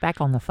have to get back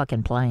on the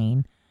fucking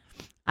plane.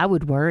 I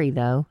would worry,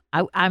 though.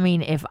 I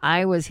mean, if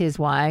I was his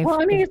wife,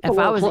 if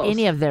I was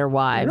any of their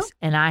wives,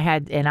 and I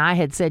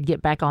had said,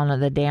 get back on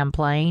the damn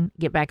plane,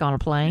 get back on a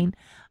plane,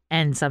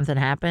 and something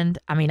happened,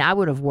 I mean, I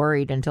would have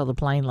worried until the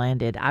plane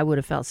landed. I would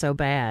have felt so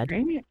bad.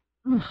 I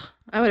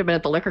would have been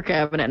at the liquor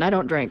cabinet, and I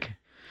don't drink.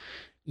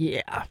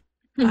 Yeah.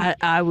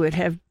 I would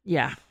have,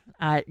 yeah.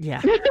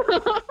 Yeah.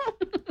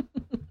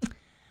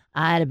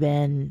 I'd have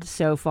been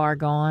so far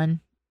gone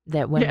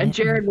that when Yeah,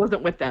 Jared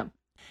wasn't with them.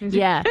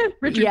 Yeah,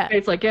 Richard yeah.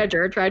 State's like, yeah,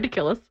 Jared tried to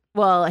kill us.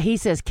 Well, he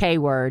says K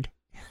word.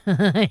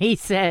 He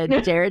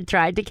said Jared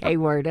tried to K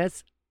word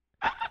us.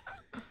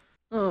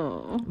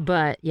 Oh,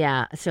 But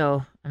yeah,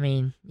 so I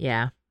mean,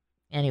 yeah.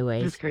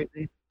 Anyways, that's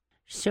crazy.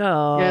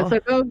 so Yeah,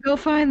 so go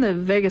find the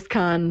Vegas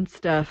Con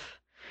stuff,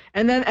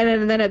 and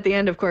then at the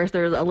end, of course,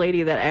 there's a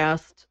lady that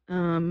asked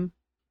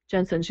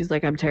Jensen. She's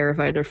like, I'm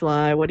terrified to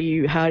fly.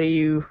 How do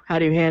you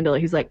handle it?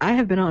 He's like, I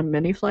have been on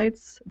many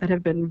flights that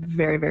have been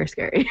very, very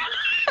scary.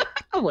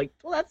 I'm like,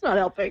 well, that's not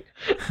helping.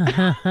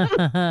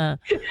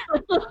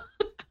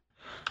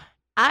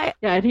 Yeah,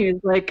 and he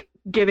was like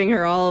giving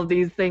her all of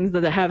these things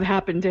that have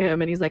happened to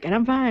him, and he's like, and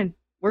I'm fine.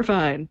 We're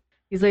fine.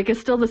 He's like, it's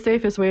still the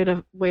safest way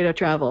to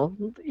travel,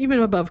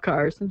 even above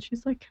cars. And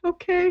she's like,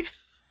 okay.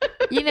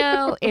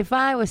 If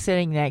I was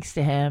sitting next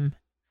to him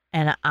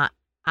and I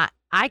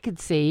could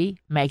see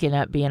making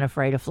up being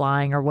afraid of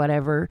flying or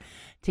whatever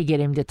to get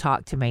him to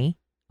talk to me.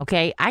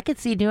 Okay. I could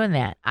see doing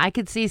that. I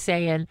could see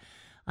saying,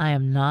 I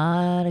am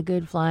not a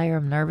good flyer.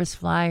 I'm a nervous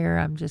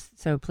flyer.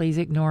 So please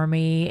ignore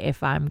me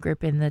if I'm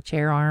gripping the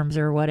chair arms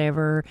or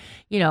whatever.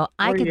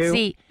 I could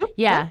see,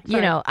 yeah,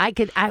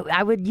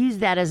 I would use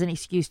that as an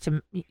excuse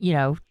to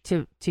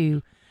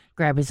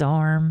grab his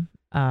arm,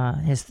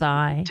 his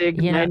thigh.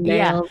 Dig my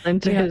nails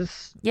into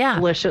his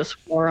delicious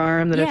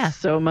forearm that is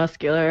so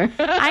muscular.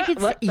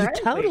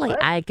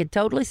 I could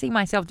totally see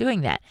myself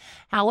doing that.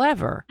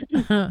 However,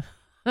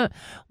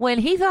 when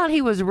he thought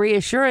he was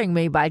reassuring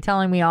me by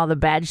telling me all the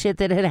bad shit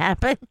that had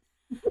happened,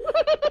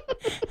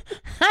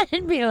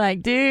 I'd be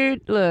like,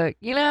 dude, look,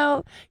 you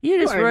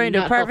just ruined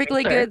a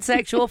perfectly good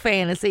sexual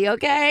fantasy,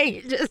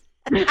 okay?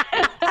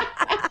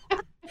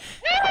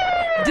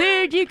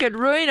 Dude, you could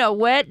ruin a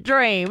wet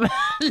dream.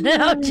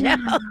 No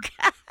joke.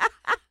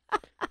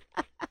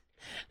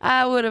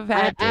 I would have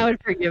had to. I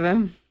would forgive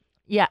him.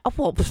 Yeah.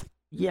 Well,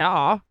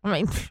 yeah. I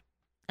mean,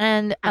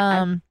 and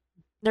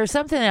there's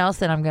something else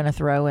that I'm going to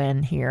throw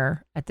in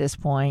here at this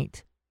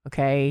point,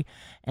 okay?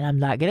 And I'm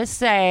not going to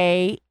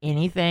say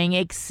anything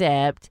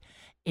except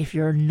if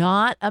you're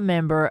not a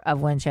member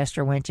of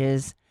Winchester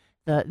Wenches,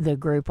 the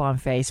group on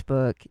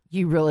Facebook,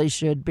 you really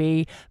should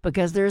be,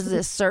 because there's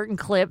this certain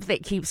clip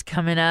that keeps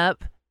coming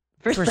up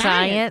for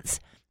science.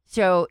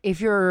 So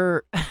if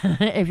you're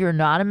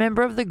not a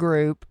member of the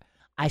group,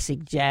 I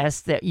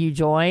suggest that you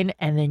join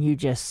and then you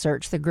just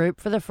search the group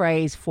for the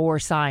phrase "for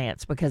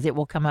science" because it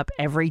will come up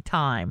every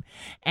time.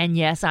 And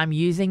yes, I'm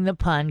using the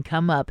pun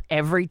 "come up"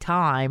 every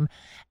time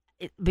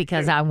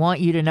because I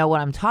want you to know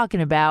what I'm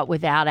talking about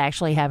without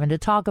actually having to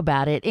talk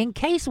about it in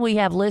case we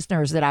have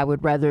listeners that I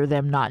would rather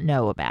them not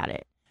know about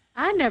it.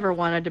 I never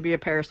wanted to be a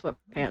pair of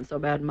sweatpants so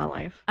bad in my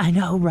life. I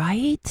know,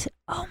 right?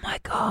 Oh my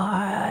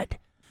God.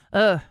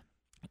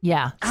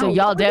 Yeah, so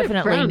y'all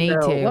definitely need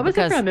to. What was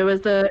it from? It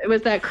was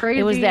that crazy.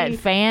 It was that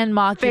fan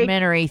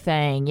mockumentary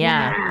thing.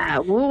 Yeah.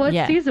 Well, what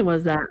season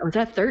was that? Was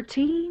that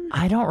 13?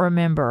 I don't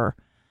remember.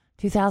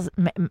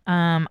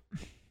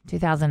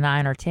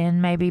 2009 or 10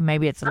 maybe.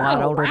 Maybe it's a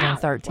lot older than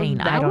 13.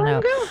 I don't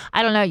know.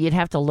 I don't know. You'd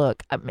have to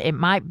look. It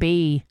might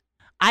be.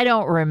 I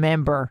don't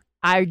remember.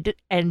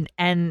 And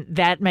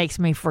that makes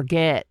me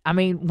forget. I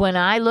mean, when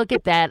I look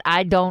at that,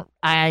 I don't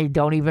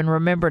even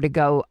remember to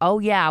go, oh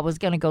yeah, I was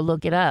going to go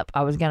look it up.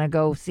 I was going to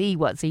go see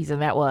what season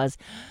that was.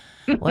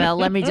 Well,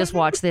 let me just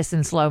watch this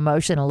in slow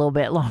motion a little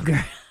bit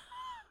longer.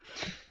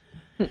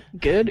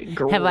 Good.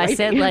 Have I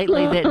said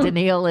lately that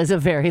Danielle is a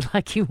very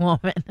lucky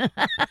woman?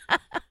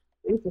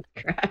 Jesus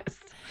Christ.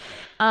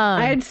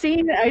 I'd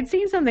seen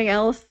something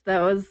else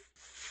that was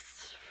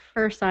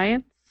for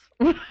science.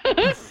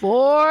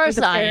 For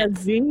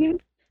science.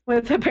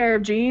 With a pair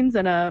of jeans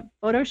and a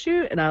photo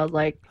shoot, and I was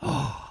like,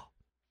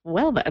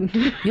 well then.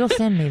 You'll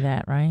send me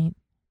that, right?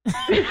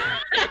 I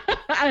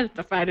have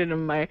to find it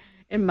in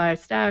my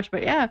stash,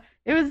 but yeah,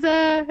 it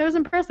was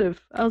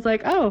impressive. I was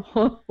like,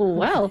 oh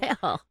well,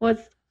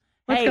 what's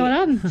going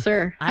on,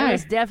 sir?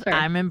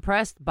 I'm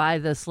impressed by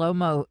the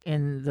slow-mo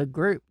in the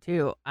group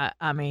too.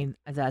 I mean,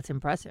 that's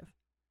impressive.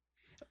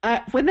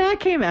 When that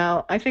came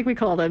out, I think we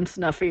called him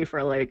Snuffy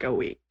for like a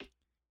week.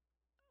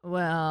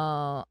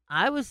 Well,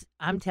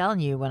 I'm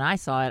telling you, when I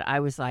saw it, I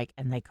was like,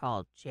 and they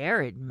called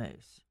Jared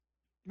Moose.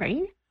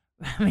 Right?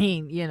 I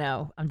mean,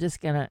 I'm just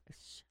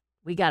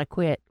we got to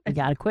quit. We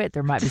got to quit.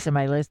 There might be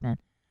somebody listening.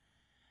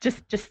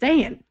 Just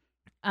saying.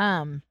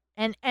 I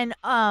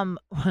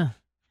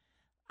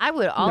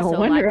would also no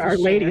wonder like to our share,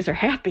 ladies are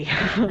happy.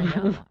 I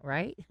know,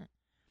 right?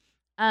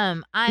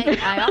 I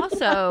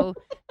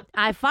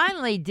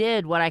finally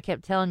did what I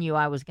kept telling you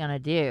I was going to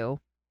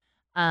do.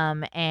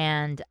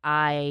 And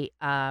I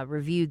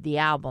reviewed the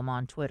album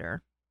on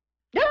Twitter.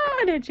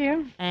 Oh, did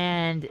you?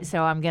 And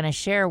so I'm going to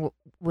share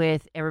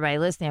with everybody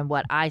listening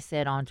what I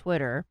said on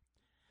Twitter.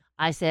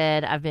 I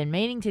said, I've been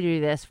meaning to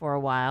do this for a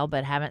while,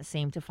 but haven't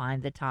seemed to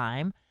find the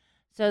time.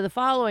 So the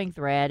following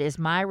thread is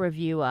my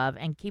review of,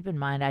 and keep in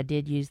mind, I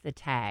did use the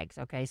tags,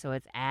 okay? So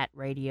it's at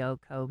Radio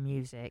Co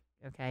Music,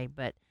 okay?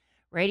 But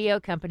Radio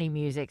Company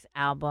Music's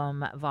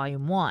album,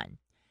 Volume 1.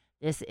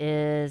 This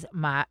is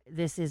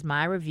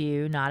my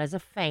review, not as a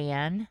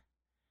fan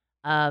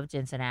of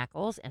Jensen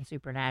Ackles and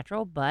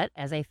Supernatural, but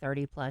as a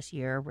 30-plus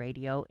year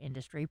radio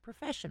industry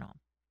professional.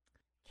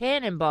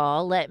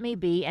 Cannonball, Let Me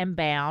Be, and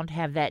Bound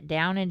have that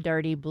down and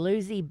dirty,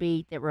 bluesy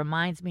beat that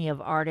reminds me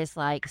of artists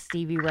like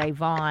Stevie Ray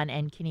Vaughan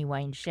and Kenny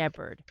Wayne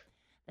Shepherd.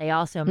 They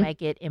also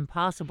make it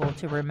impossible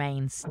to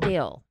remain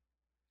still.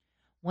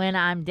 When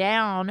I'm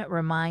Down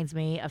reminds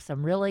me of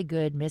some really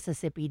good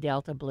Mississippi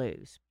Delta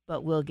blues,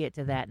 but we'll get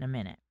to that in a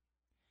minute.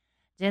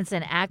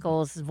 Jensen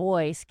Ackles'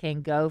 voice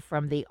can go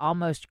from the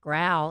almost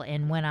growl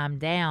in When I'm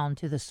Down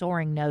to the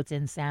soaring notes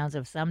in Sounds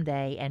of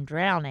Someday and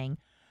Drowning,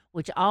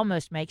 which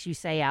almost makes you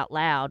say out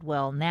loud,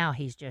 well, now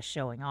he's just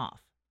showing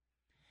off.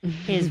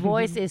 His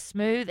voice is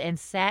smooth and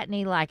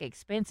satiny like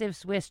expensive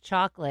Swiss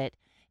chocolate.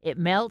 It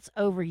melts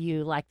over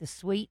you like the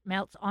sweet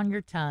melts on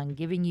your tongue,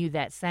 giving you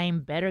that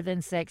same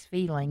better-than-sex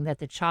feeling that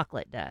the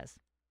chocolate does.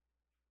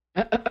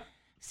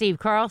 Steve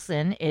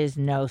Carlson is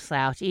no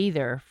slouch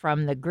either,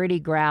 from the gritty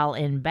growl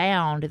in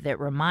Bound that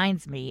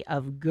reminds me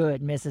of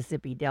good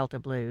Mississippi Delta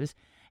blues,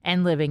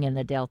 and living in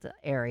the Delta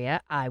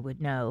area, I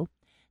would know,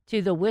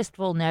 to the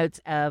wistful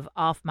notes of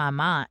Off My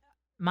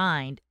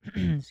Mind,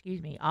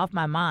 Off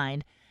My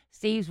Mind.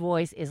 Steve's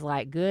voice is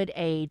like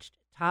good-aged,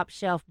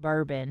 top-shelf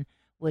bourbon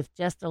with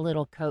just a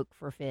little Coke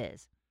for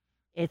fizz.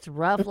 It's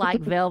rough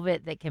like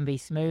velvet that can be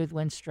smooth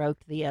when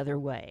stroked the other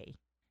way.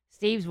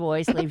 Steve's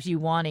voice leaves you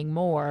wanting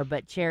more,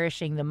 but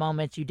cherishing the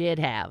moments you did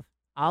have.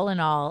 All in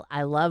all,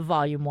 I love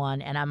Volume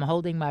 1, and I'm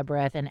holding my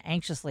breath and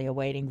anxiously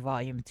awaiting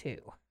Volume 2.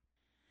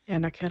 Yeah,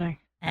 no kidding.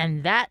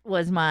 And that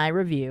was my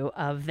review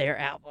of their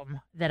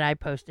album that I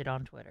posted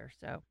on Twitter.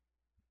 So,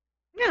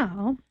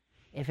 Yeah.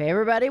 if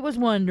everybody was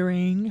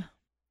wondering,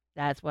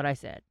 that's what I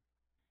said.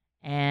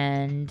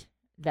 And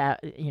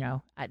that,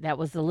 that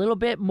was a little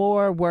bit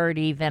more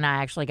wordy than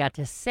I actually got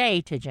to say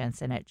to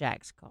Jensen at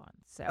JaxCon.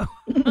 So,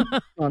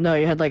 Well, no,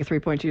 you had like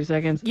 3.2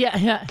 seconds.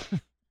 yeah.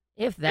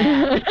 If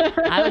that.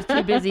 I was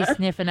too busy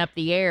sniffing up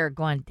the air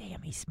going,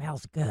 damn, he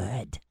smells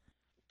good.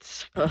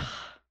 Ugh,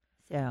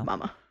 So,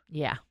 mama.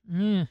 yeah.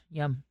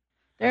 Yum.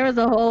 There was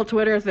a whole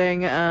Twitter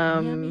thing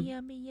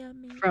Yummy.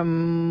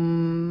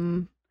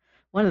 from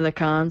one of the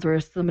cons where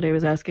somebody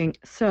was asking,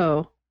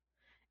 so,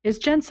 is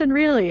Jensen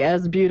really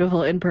as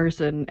beautiful in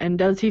person, and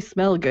does he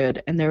smell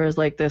good? And there was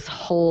like this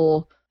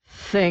whole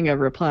thing of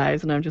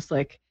replies, and I'm just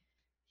like,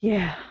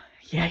 yeah,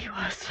 he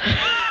was.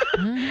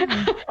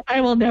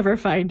 I will never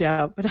find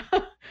out, but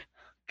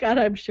God,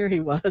 I'm sure he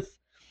was.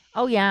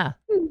 Oh, yeah.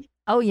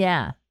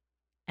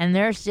 And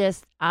there's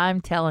just,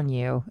 I'm telling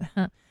you,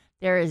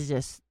 there is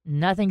just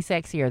nothing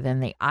sexier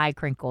than the eye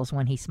crinkles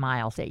when he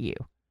smiles at you.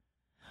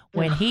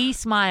 When he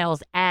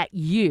smiles at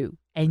you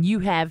and you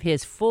have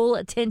his full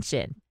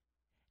attention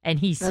and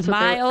he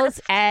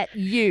smiles at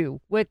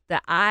you with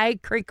the eye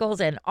crinkles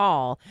and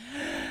all.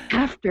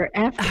 After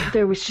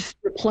there was just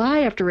reply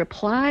after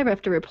reply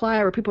after reply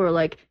where people were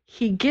like,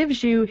 he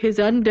gives you his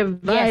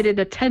undivided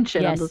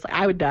attention. Yes. I'm just like,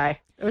 I would die.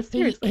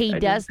 He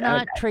does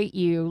not treat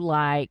you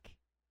like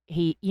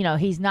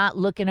he's not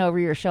looking over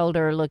your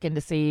shoulder looking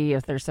to see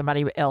if there's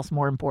somebody else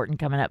more important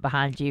coming up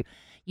behind you.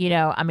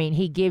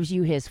 He gives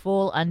you his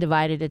full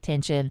undivided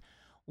attention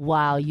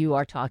while you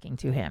are talking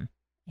to him.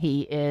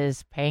 He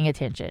is paying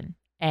attention.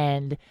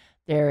 And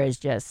there is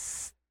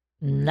just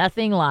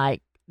nothing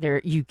like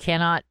there.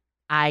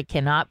 I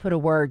cannot put a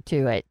word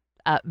to it.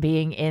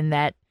 Being in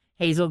that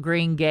hazel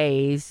green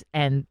gaze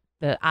and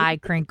the eye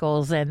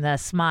crinkles and the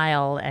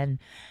smile and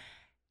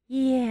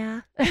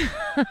yeah,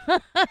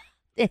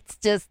 it's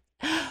just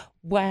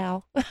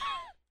wow.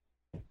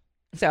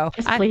 So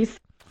yes, please.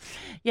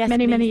 Yes,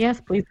 many, please. many yes,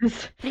 please.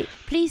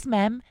 Please,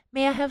 ma'am,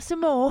 may I have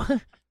some more?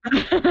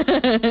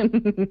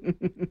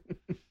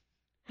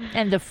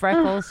 And the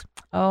freckles.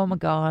 Oh my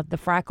God, the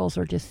freckles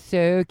are just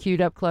so cute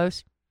up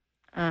close.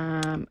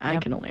 I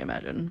can only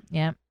imagine.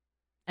 Yeah.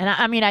 And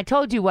I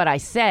told you what I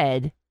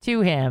said to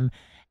him.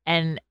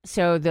 And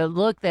so the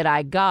look that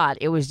I got,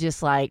 it was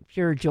just like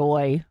pure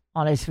joy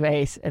on his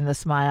face and the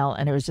smile.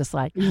 And it was just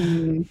like,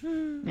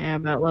 yeah,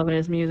 about loving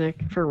his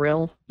music for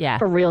real. Yeah.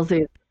 For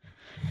realsies.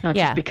 Not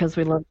just because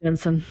we love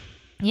Jensen.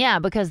 Yeah,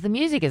 because the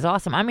music is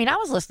awesome. I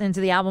was listening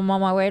to the album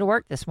on my way to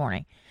work this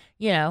morning.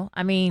 And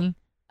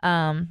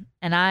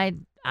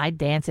I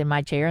dance in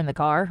my chair in the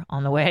car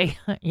on the way,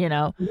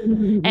 And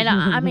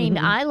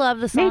I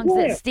love the songs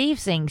that Steve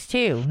sings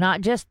too,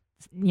 not just,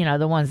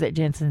 the ones that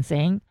Jensen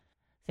sings.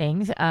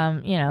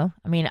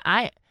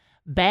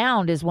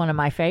 Bound is one of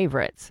my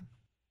favorites.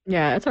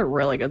 Yeah, it's a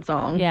really good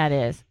song. Yeah, it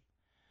is.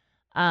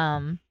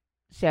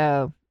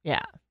 So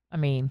yeah,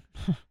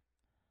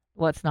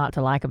 what's not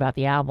to like about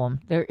the album?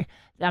 There's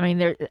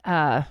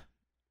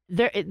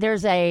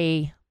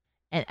a.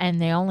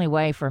 And the only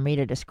way for me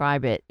to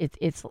describe it,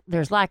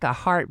 there's like a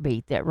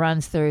heartbeat that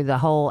runs through the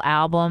whole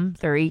album,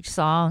 through each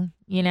song.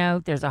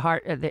 There's a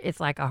heart. It's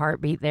like a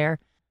heartbeat there.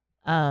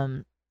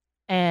 And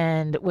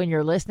when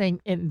you're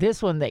listening, in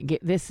this one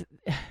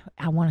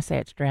I want to say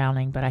it's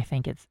Drowning, but I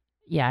think it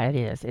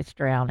is. It's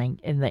Drowning,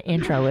 and the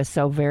intro is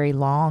so very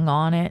long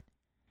on it.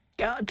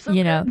 God, so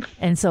you know, good.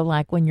 and so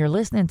like when you're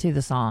listening to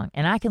the song,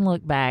 and I can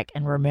look back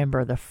and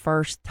remember the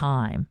first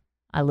time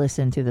I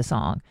listened to the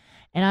song,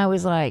 and I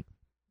was like,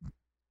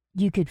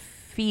 you could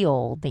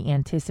feel the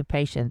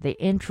anticipation. The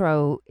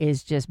intro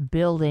is just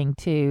building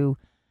to,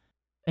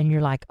 and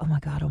you're like, oh my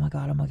God, oh my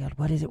God, oh my God,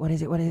 what is it? What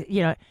is it? What is it?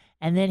 You know,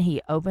 and then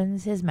he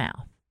opens his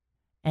mouth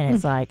and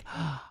it's like,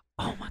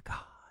 oh my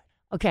God.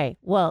 Okay,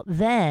 well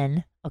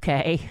then,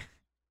 okay,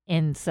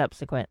 in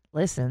subsequent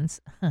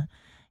listens,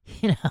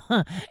 you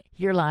know,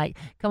 you're like,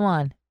 come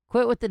on,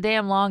 quit with the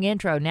damn long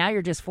intro. Now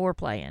you're just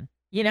foreplaying.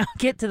 You know,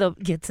 get to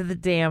the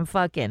damn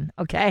fucking,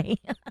 okay?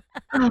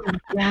 Oh my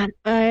God.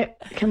 I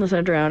can listen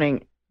to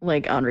Drowning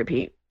like on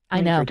repeat.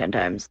 I know. For 10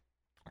 times.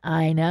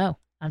 I know.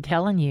 I'm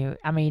telling you.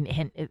 I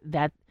mean,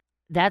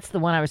 that's the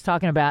one I was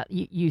talking about.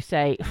 You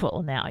say,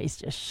 well, now he's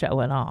just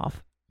showing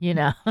off. You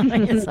know,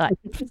 it's like,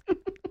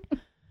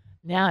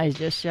 now he's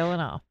just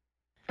showing off.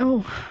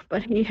 Oh,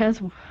 but he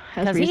has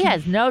because he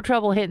has no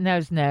trouble hitting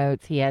those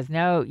notes. He has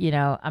no, you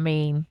know, I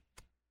mean,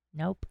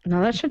 nope.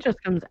 No, that shit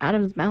just comes out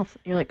of his mouth.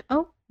 You're like,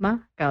 oh my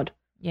God.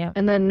 Yeah.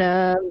 And then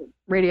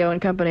Radio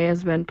and Company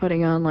has been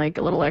putting on like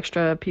little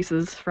extra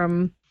pieces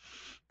from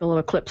the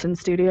little clips in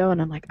studio,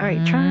 and I'm like, all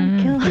right, try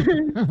and kill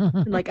him.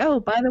 I'm like, oh,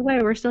 by the way,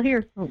 we're still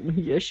here. Oh,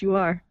 yes, you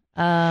are.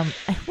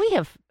 We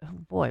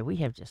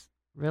have just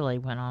really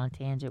went on a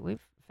tangent. We've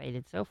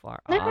faded so far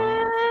off.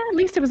 At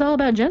least it was all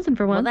about Jensen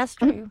for once. Well, that's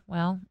true.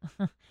 Well,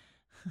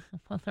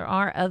 there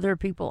are other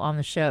people on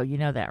the show. You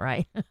know that,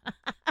 right?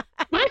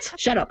 What?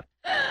 Shut up.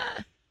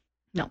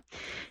 No,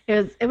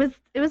 it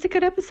was a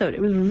good episode.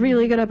 It was a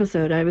really good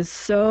episode. I was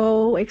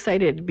so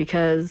excited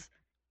because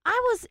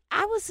I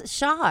was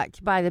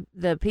shocked by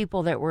the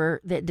people that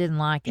didn't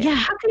like it. Yeah,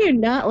 how can you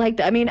not like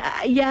that? I mean,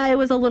 yeah, it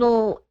was a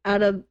little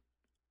out of.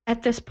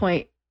 At this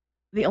point,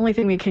 the only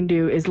thing we can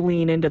do is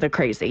lean into the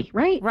crazy,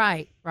 right?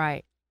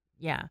 Right.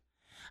 Yeah,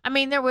 I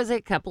mean, there was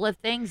a couple of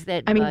things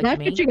that. I mean, bugged that's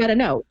me. what you got to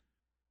know.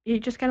 You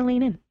just got to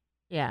lean in.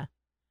 Yeah,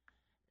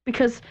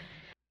 because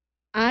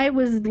I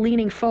was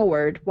leaning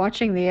forward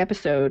watching the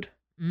episode.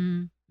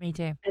 Me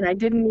too. And I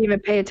didn't even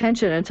pay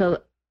attention until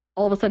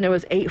all of a sudden it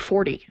was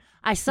 8:40.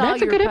 I saw That's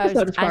your a good post.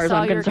 episode as far I as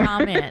saw I'm your concerned.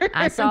 comment.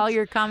 I saw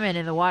your comment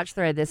in the watch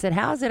thread that said,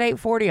 "How is it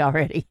 8:40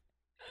 already?"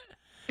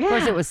 Yeah. Of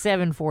course, it was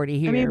 7:40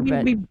 here. I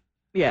mean,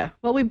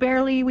 we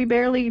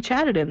barely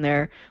chatted in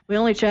there. We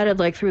only chatted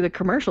like through the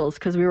commercials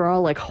because we were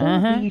all like,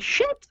 "Holy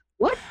shit,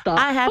 what the?"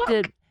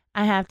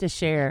 I have to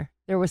share.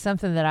 There was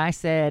something that I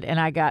said,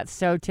 and I got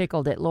so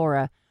tickled at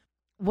Laura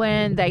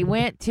when they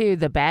went to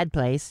the bad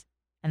place,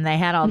 and they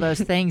had all those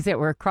things that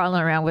were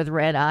crawling around with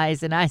red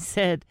eyes, and I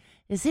said,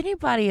 "Is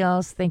anybody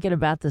else thinking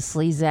about the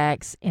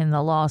sleazax in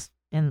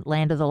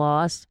Land of the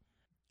Lost?"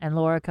 And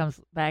Laura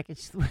comes back and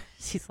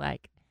she's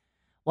like,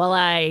 "Well,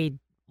 I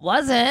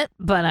wasn't,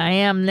 but I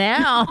am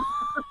now."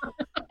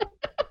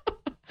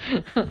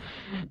 And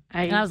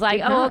I was like,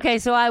 "Oh, okay,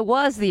 so I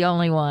was the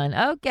only one.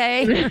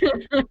 Okay."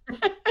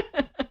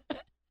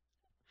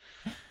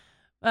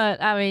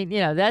 But I mean, you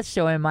know, that's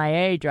showing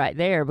my age right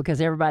there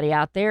because everybody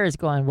out there is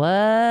going,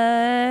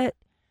 "What?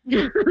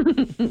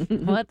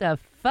 What the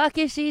fuck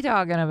is she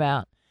talking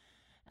about?"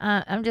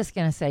 I'm just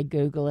going to say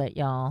Google it,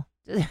 y'all.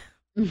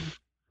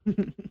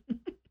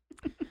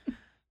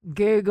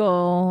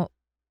 Google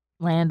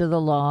Land of the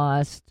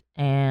Lost,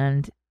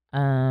 and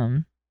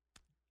then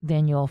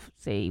you'll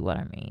see what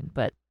I mean.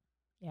 But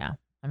yeah,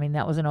 I mean,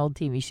 that was an old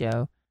TV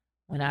show.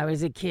 When I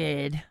was a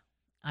kid,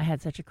 I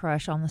had such a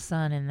crush on the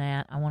son in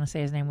that. I want to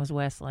say his name was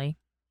Wesley.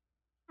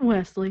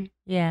 Wesley.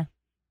 Yeah.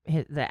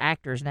 The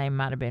actor's name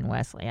might have been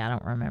Wesley. I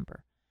don't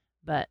remember.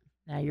 But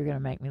now you're going to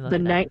make me look The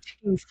it up.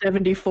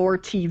 1974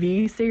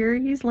 TV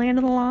series, Land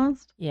of the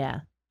Lost?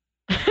 Yeah.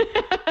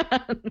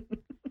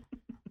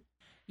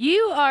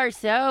 You are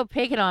so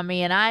picking on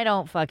me, and I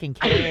don't fucking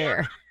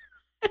care.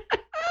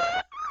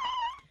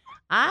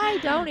 I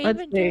don't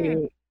even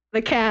care.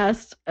 The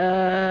cast.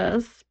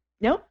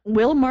 Nope.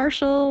 Will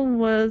Marshall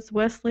was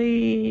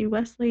Wesley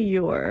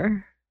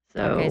Ure.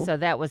 So Okay, so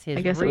that was his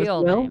I guess it was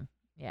real Will? name.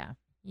 Yeah.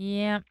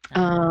 Yeah.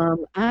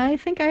 I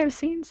think I have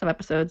seen some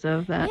episodes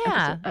of that.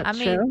 Yeah.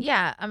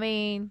 Show. I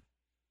mean,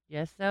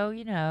 just so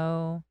you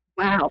know.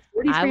 Wow.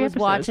 43 I was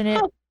episodes. watching it.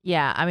 Oh,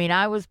 Yeah. I mean,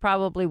 I was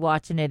probably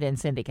watching it in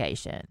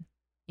syndication,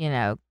 you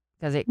know,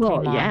 because it well,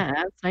 came on. yeah,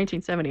 it's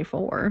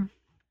 1974.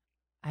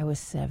 I was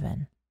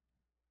 7.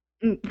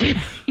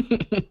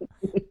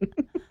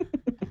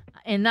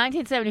 In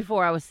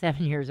 1974, I was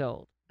 7 years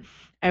old.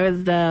 I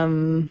was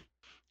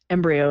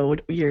embryo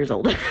years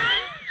old.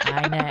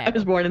 I know. I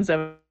was born in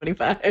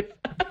 75.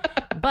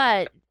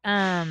 But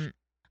I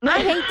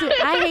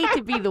hate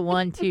to be the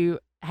one to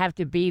have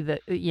to be the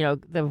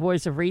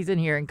voice of reason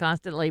here and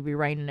constantly be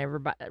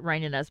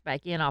reining us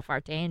back in off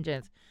our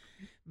tangents.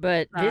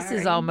 But this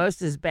is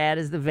almost as bad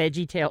as the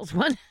Veggie Tales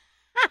one.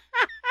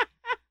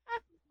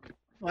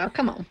 Well,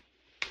 come on.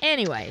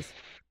 Anyways,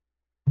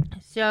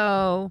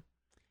 so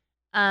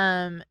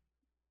well,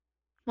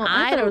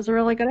 I thought it was a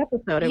really good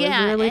episode. It was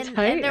really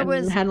tight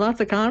and had lots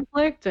of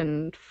conflict,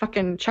 and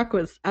fucking Chuck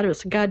was out of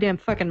his goddamn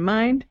fucking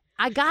mind.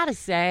 I gotta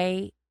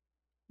say,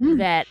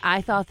 that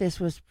I thought this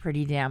was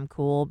pretty damn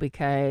cool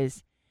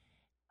because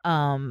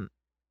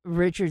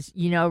Richard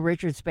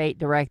Speight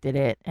directed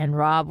it and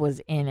Rob was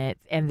in it,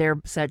 and they're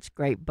such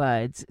great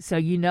buds. So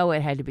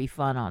it had to be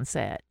fun on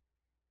set.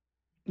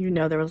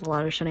 There was a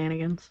lot of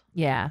shenanigans.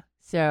 Yeah.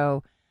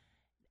 So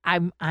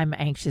I'm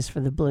anxious for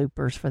the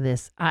bloopers for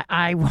this.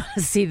 I want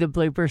to see the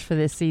bloopers for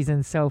this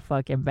season so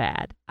fucking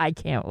bad. I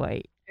can't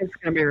wait. It's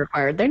going to be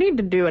required. They need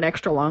to do an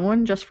extra long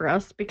one just for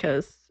us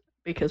because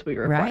we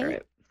require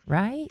it.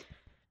 Right?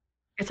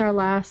 It's our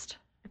last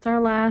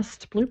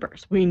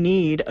bloopers. We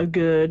need a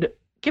good,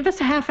 give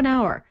us a half an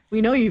hour.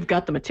 We know you've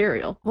got the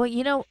material. Well,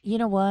 you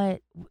know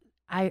what?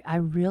 I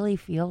really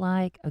feel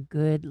like a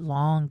good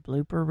long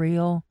blooper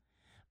reel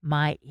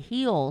might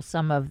heal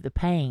some of the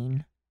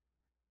pain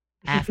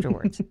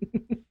afterwards.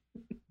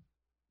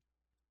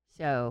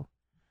 So,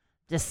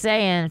 just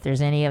saying, if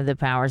there's any of the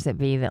powers that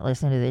be that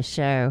listen to this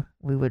show,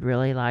 we would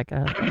really like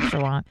a extra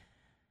long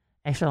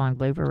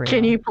blooper reel.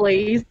 Can you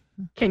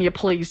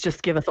please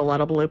just give us a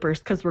lot of bloopers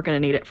because we're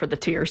going to need it for the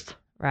tears.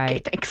 Right. Okay,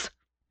 thanks.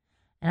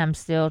 And I'm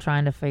still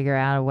trying to figure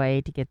out a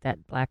way to get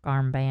that black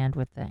armband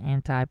with the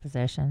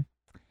anti-possession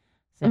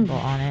symbol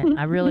on it.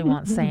 I really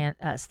want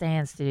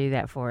Stans to do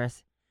that for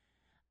us.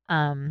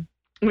 We're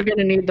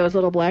gonna need those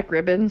little black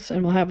ribbons,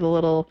 and we'll have the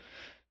little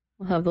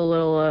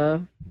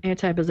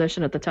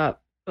anti-possession at the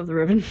top of the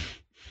ribbon.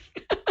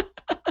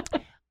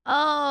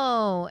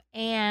 Oh,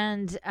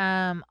 and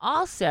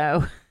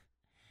also,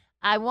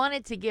 I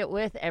wanted to get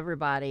with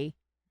everybody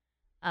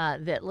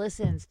that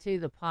listens to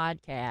the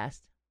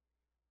podcast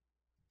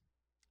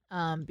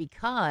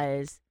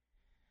because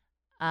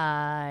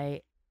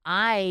I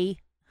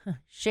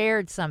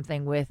shared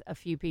something with a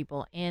few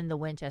people in the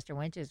Winchester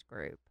Wenches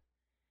group.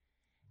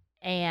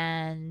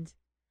 And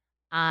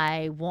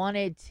I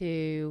wanted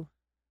to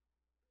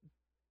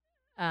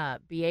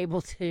be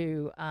able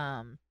to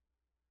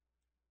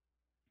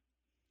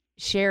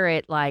share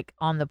it like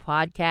on the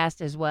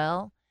podcast as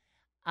well.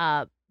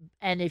 And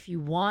if you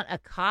want a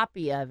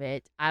copy of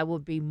it, I will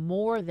be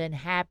more than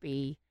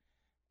happy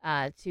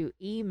to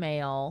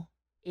email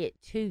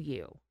it to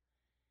you.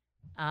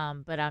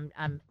 But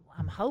I'm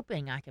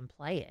hoping I can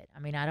play it. I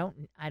mean, I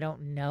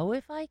don't know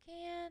if I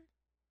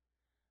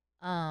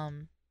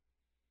can.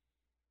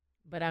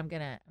 But I'm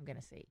gonna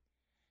see.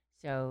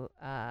 So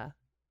I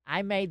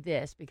made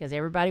this because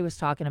everybody was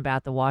talking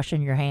about the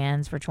washing your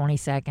hands for 20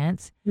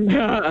 seconds, and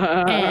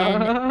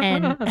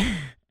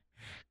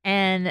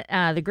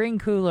the Green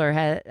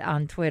Cooler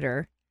on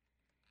Twitter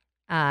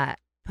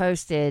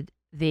posted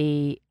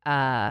the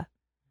and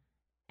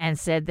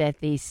said that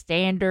the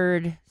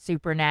standard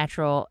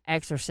supernatural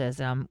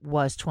exorcism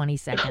was 20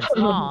 seconds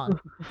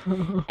long,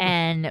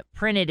 and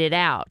printed it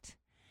out.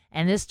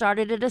 And this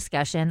started a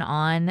discussion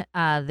on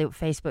the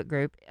Facebook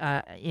group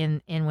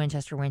in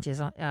Winchester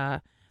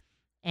Wenches.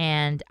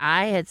 And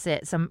I had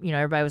said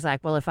everybody was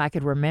like, well, if I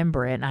could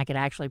remember it and I could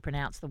actually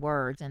pronounce the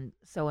words and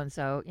so,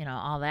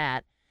 all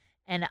that.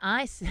 And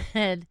I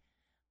said,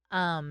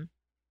 well,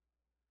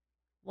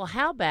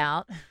 how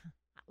about,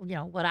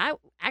 what I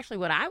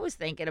was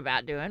thinking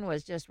about doing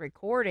was just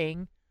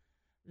recording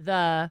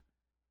it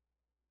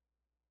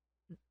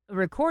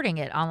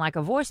on like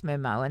a voice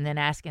memo and then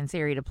asking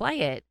Siri to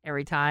play it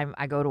every time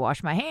I go to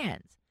wash my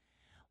hands.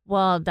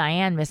 Well,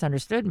 Diane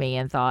misunderstood me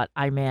and thought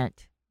I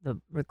meant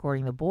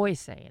recording the boys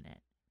saying it.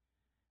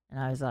 And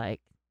I was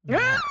like,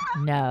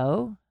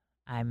 no,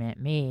 I meant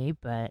me,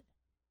 but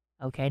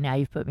okay, now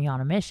you've put me on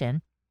a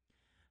mission.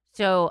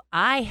 So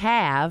I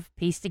have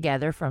pieced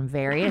together from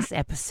various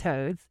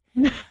episodes,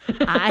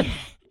 I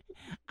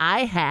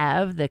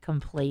have the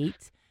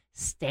complete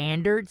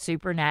standard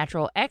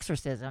supernatural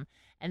exorcism.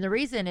 And the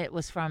reason it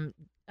was from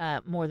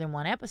more than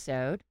one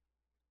episode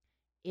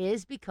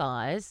is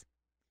because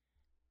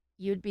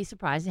you'd be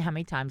surprised at how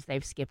many times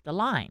they've skipped a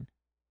line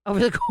over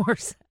the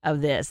course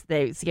of this.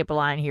 They skip a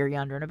line here,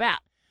 yonder, and about.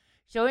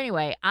 So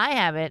anyway, I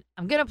have it.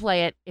 I'm going to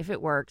play it if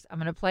it works. I'm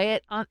going to play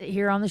it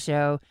here on the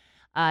show.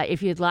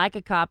 If you'd like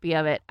a copy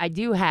of it, I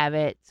do have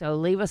it. So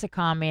leave us a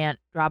comment,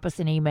 drop us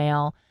an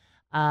email.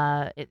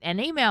 An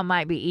email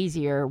might be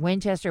easier,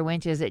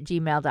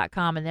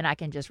 winchesterwenches@gmail.com, and then I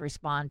can just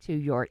respond to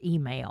your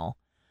email.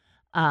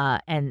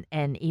 And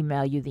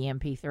email you the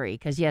MP3,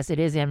 because yes, it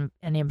is an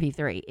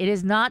MP3. It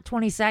is not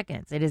 20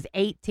 seconds. It is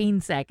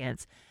 18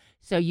 seconds.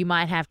 So you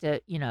might have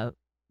to,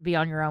 be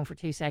on your own for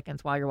 2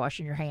 seconds while you're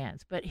washing your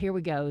hands. But here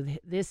we go.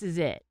 This is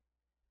it.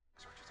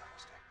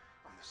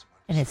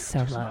 And it's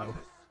so low.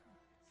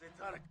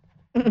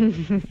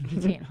 You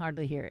can't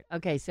hardly hear it.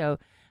 Okay, so,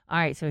 all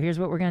right, so here's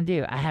what we're going to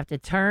do. I have to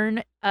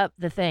turn up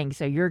the thing,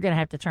 so you're going to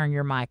have to turn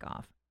your mic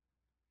off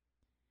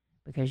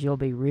because you'll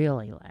be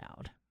really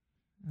loud.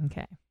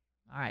 Okay.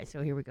 All right,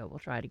 so here we go. We'll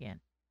try it again.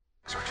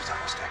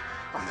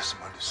 Omnis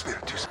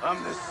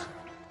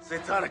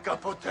Satanica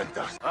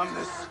Potentas.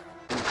 Omnis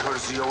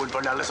Incursio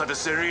Invernalis ad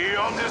Assyri.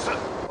 Omnis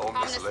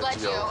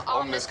Legio,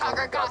 Omnis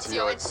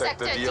Congregatio, et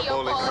Secta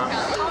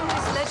Diabolica.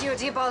 Omnis Legio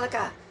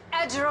Diabolica.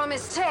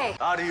 Adromis te.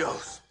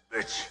 Adios,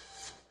 bitch.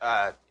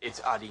 It's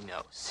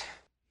adinos.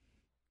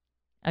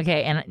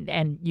 Okay,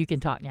 and you can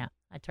talk now.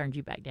 I turned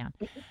you back down.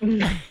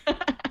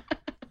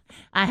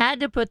 I had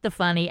to put the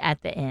funny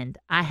at the end.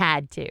 I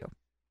had to.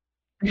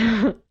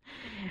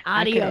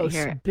 Adios,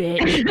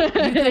 bitch. You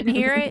couldn't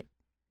hear it?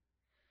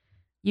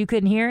 You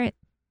couldn't hear it?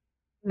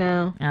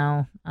 No.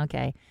 Oh,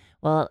 okay.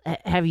 Well,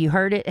 have you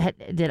heard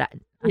it? Did I?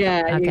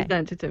 Yeah, okay. you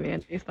sent it to me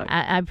on Facebook.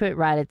 I put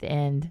right at the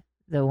end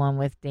the one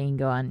with Dean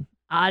going,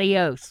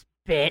 adios,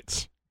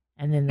 bitch.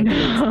 And then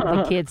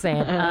the kid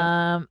saying,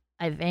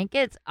 I think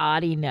it's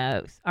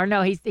adinos. Or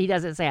no, he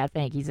doesn't say I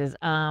think. He says,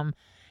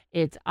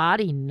 it's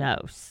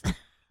adinos.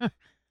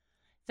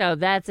 So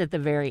that's at the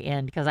very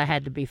end because I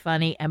had to be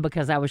funny and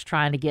because I was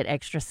trying to get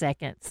extra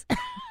seconds.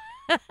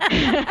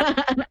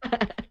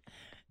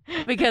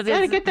 Because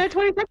gotta get that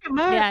 20-second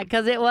mark. Yeah,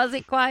 because it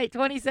wasn't quite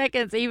 20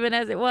 seconds even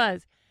as it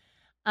was.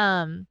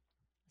 So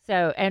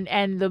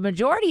and the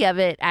majority of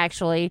it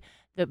actually,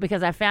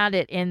 because I found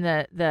it in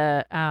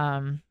the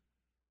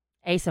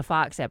Asa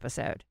Fox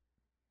episode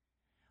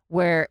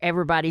where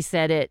everybody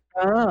said it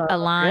a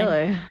line.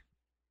 Really?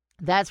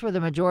 That's where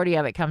the majority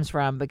of it comes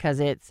from because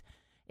it's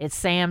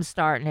Sam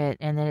starting it,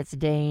 and then it's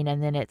Dean,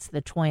 and then it's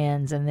the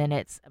twins, and then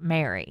it's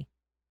Mary.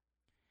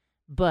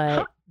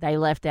 But they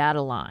left out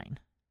a line.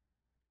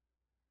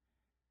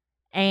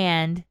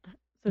 And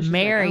So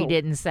Mary like, oh,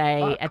 didn't say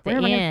fuck, at the where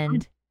am I gonna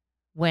end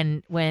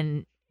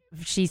when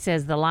she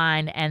says the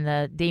line and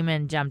the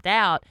demon jumped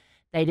out,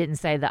 they didn't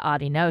say the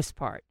adios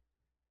part.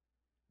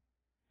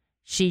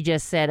 She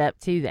just set up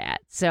to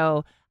that.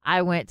 So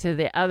I went to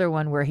the other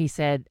one where he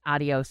said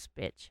adios,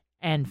 bitch,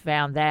 and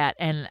found that,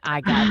 and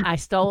I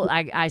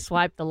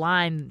swiped the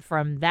line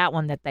from that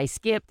one that they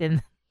skipped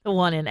in the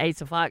one in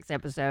Asa Fox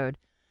episode,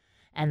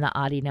 and the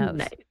adios.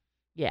 Nice.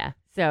 Yeah.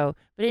 So,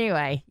 but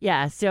anyway,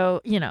 yeah.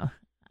 So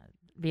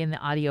being the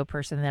audio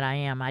person that I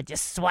am, I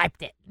just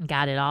swiped it and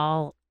got it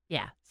all.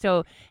 Yeah.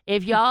 So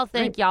if y'all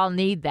think y'all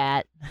need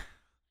that,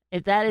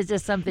 if that is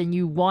just something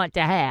you want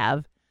to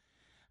have,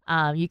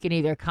 you can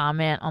either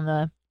comment on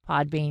the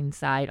Podbean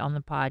site on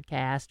the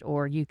podcast,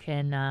 or you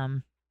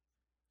can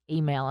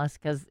email us.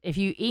 Because if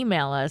you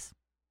email us,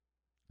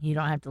 you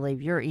don't have to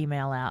leave your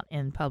email out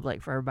in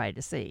public for everybody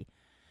to see.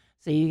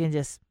 So you can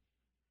just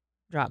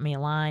drop me a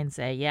line,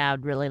 say, yeah,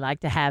 I'd really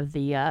like to have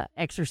the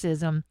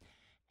exorcism,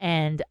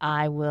 and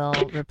I will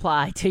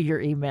reply to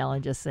your email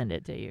and just send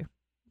it to you.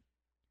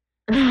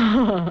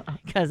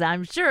 Because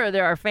I'm sure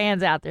there are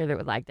fans out there that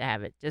would like to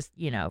have it, just,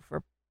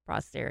 for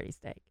posterity's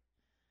sake.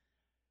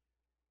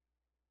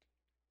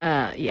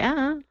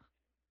 Yeah.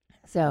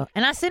 So,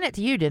 and I sent it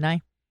to you, didn't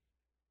I?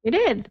 You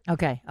did.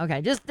 Okay.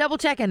 Just double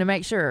checking to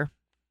make sure.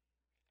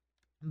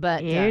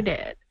 But you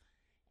did.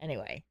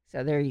 Anyway,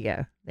 so there you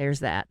go. There's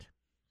that.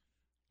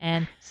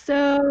 And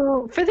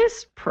so for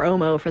this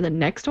promo for the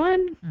next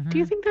one, Mm-hmm. do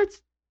you think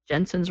that's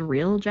Jensen's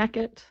real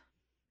jacket?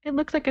 It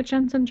looks like a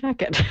Jensen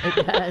jacket.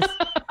 It does.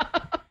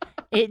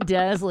 It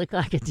does look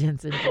like a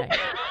Jensen jacket.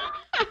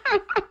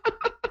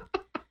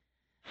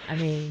 I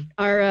mean,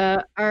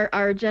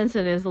 our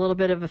Jensen is a little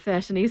bit of a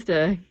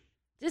fashionista.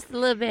 Just a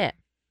little bit.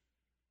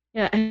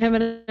 Yeah, him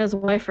and his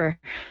wife are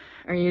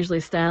usually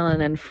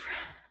styling and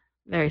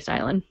very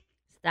styling.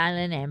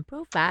 Styling and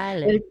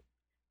profiling.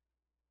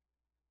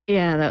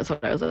 Yeah, that's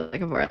what I was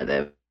looking for.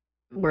 The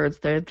words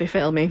they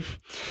fail me.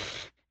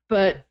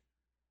 But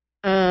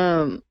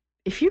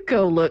if you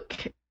go look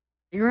at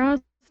your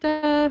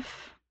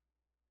stuff,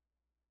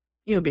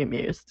 you'll be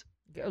amused.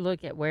 Go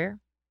look at where?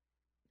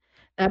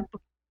 At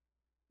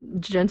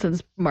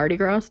Jensen's Mardi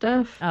Gras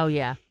stuff. Oh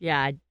yeah,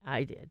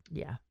 I did.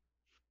 Yeah.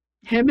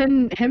 Him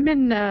and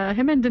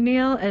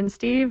Danielle and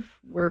Steve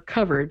were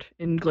covered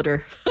in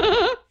glitter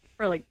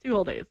for like 2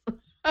 whole days.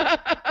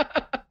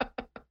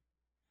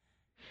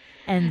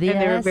 And they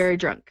were very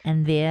drunk.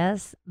 And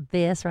this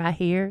right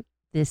here,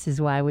 this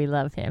is why we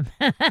love him.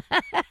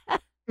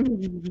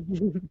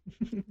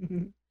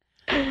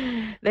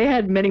 They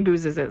had many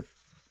boozes.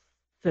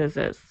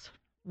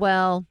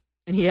 Well,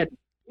 and you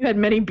had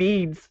many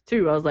beads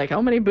too. I was like,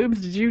 how many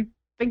boobs did you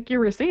think you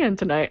were seeing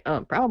tonight?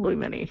 Probably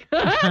many.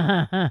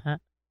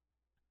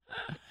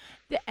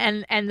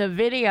 And the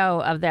video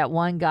of that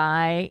one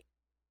guy,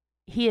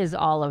 he is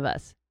all of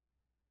us.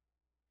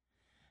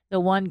 The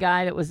one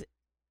guy that was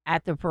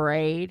at the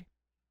parade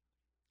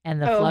and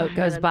the float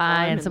goes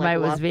by and somebody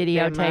was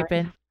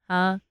videotaping.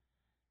 Huh?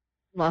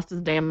 Lost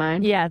his damn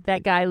mind. Yeah,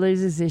 that guy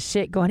loses his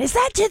shit going, is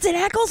that Jensen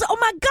Ackles? Oh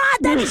my God,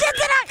 that's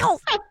Jensen Ackles!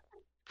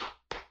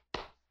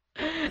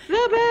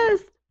 The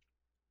best!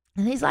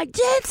 And he's like,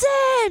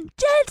 Jensen!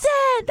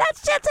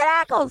 That's Jensen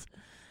Ackles!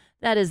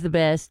 That is the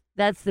best.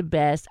 That's the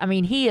best. I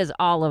mean, he is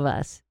all of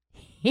us.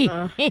 He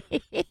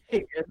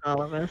is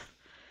all of us.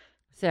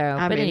 So,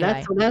 I but mean,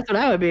 anyway. that's what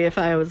I would be if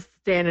I was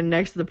standing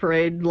next to the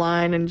parade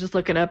line and just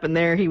looking up, and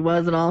there he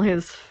was in all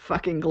his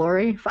fucking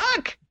glory.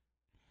 Fuck!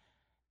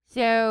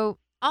 So,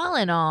 all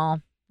in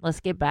all, let's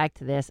get back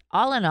to this.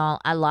 All in all,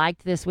 I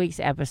liked this week's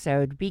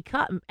episode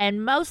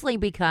and mostly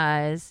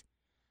because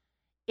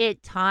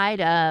it tied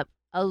up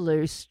a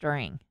loose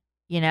string.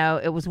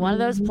 It was one of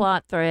those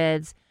plot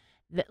threads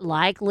that,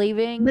 like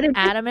leaving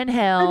Adam in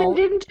hell. But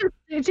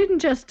it didn't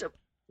just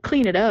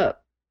clean it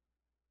up.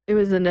 it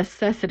was a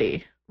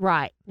necessity.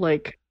 Right.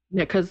 Like,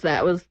 because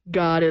that was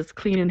God is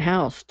cleaning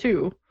house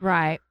too.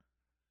 Right.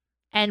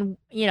 And,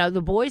 you know,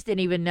 the boys didn't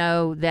even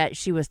know that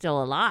she was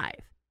still alive.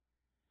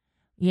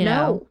 You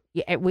know,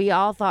 we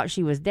all thought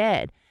she was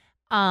dead.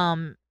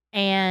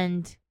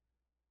 And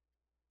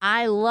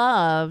I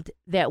loved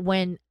that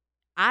when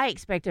I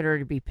expected her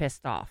to be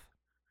pissed off.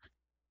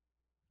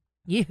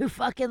 You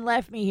fucking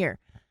left me here.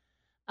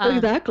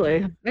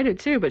 Exactly. I did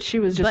too, but she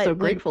was just so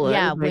grateful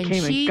that everybody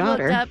came and got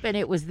her. Yeah, when she looked up and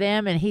it was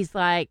them and he's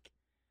like,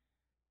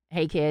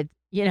 hey, kid,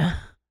 you know.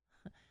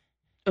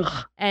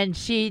 Ugh. And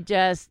she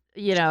just,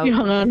 you know. She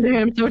hung on to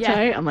him so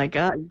tight. I'm like,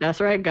 God,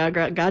 that's right.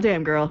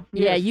 Goddamn girl.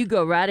 Yeah, you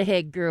go right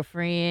ahead,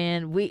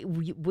 girlfriend.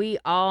 We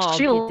all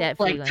get that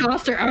feeling. Like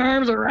tossed her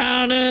arms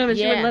around him and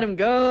she wouldn't let him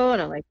go.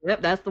 And I'm like,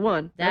 yep, that's the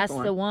one. That's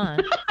the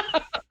one.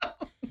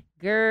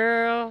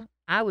 Girl,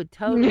 I would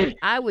totally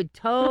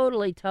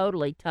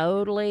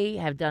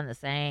have done the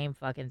same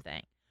fucking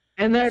thing.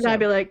 And then I'd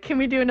be like, can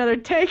we do another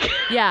take?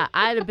 Yeah,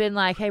 I'd have been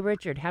like, hey,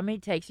 Richard, how many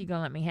takes you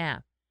gonna let me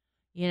have?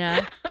 You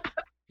know?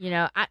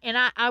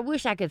 I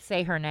wish I could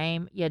say her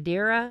name.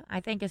 Yadira, I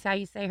think is how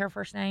you say her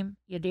first name.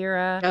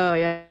 Yadira. Oh,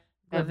 yeah.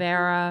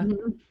 Guevara.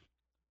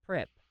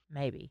 Prip,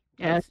 maybe.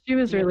 Yeah, she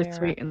was really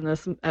sweet in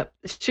this.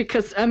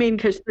 Because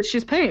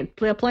she's playing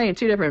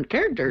two different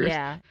characters.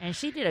 Yeah, and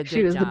she did a good job.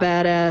 She was the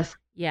badass.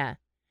 Yeah.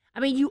 I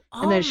mean, you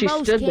almost and then she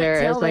stood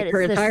there as like her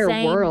entire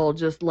same... world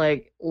just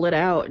like lit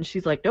out, and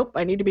she's like, "Nope,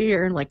 I need to be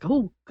here." And like,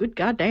 oh, good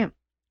goddamn.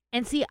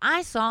 And see,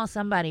 I saw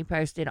somebody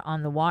posted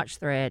on the watch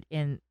thread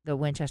in the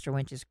Winchester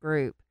Wenches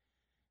group.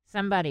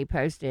 Somebody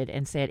posted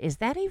and said, "Is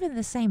that even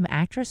the same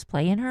actress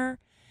playing her?"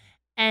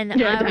 And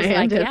I was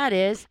like, "Yeah, it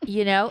is.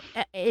 You know,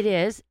 it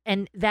is."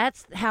 And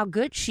that's how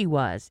good she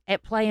was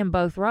at playing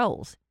both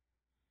roles.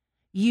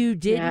 You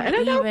didn't and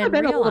I know it's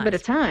been a little bit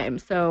of time,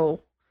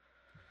 so.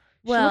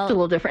 She looked a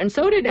little different, and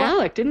so did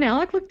Alec. Didn't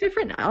Alec look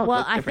different? Alec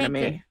looked different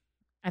to me.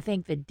 I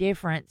think the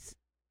difference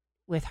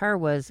with her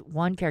was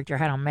one character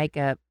had on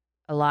makeup,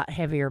 a lot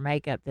heavier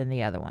makeup than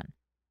the other one.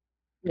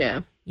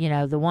 Yeah. You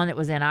know, the one that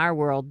was in our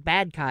world,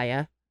 Bad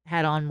Kaya,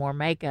 had on more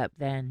makeup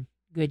than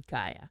Good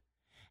Kaya.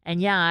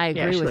 And yeah, I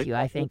agree with you.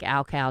 I think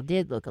Al Cal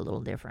did look a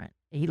little different.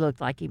 He looked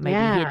like he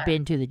had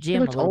been to the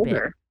gym a little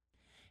bit.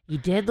 He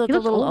did look a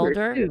little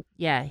older. Too.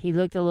 Yeah, he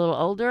looked a little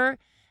older.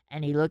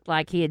 And he looked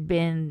like he had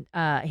been,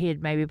 he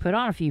had maybe put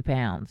on a few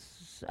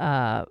pounds,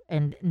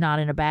 and not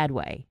in a bad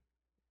way.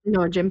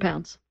 No, gym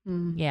pounds.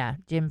 Yeah,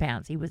 gym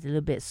pounds. He was a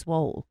little bit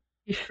swole.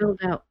 He filled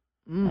out.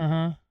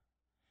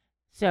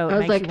 So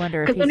it makes you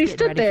wonder if he's when he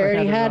stood there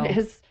and he had role.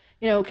 his,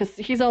 you know, because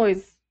he's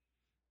always,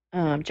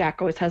 Jack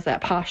always has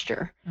that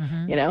posture,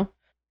 you know,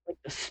 like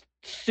the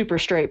super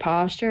straight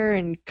posture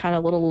and kind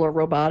of a little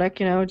robotic,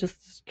 you know,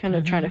 just kind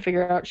of trying to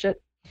figure out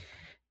shit.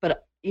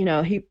 But, you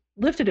know, he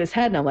lifted his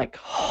head and I'm like,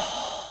 oh.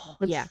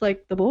 It's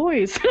like the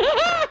boys.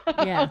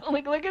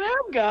 Like, look at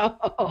him go.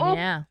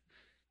 Yeah.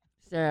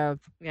 So,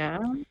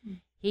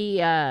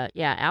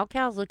 Al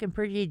Cal's looking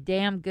pretty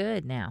damn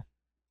good now.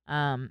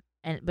 I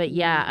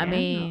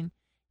mean,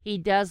 he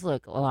does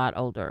look a lot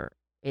older.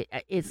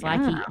 It's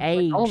like he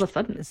aged. Like all of a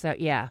sudden. So,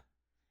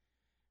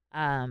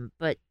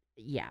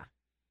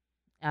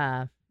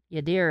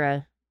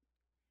 Yadira,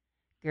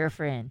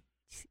 girlfriend.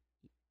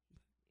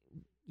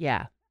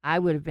 Yeah. I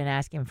would have been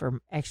asking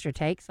for extra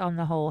takes on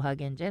the whole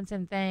hugging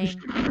Jensen thing.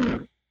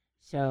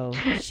 So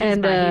she's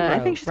my hero I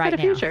think she's got a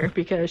future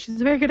because she's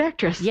a very good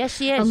actress. Yes,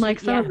 she is. Unlike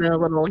some of the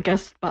little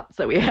guest spots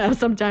that we have,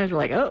 sometimes we're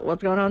like, oh,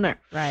 what's going on there?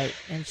 Right,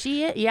 and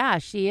she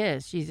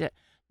is. She's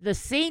the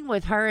scene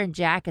with her and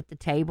Jack at the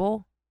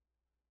table.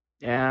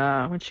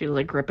 Yeah, when she's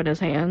like gripping his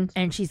hands,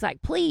 and she's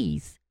like,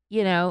 "Please,"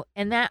 you know,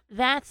 and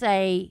that's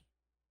a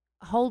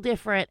whole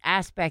different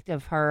aspect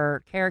of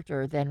her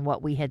character than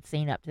what we had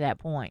seen up to that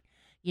point.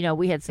 You know,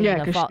 we had seen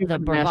the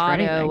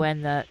bravado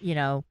and the, you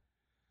know,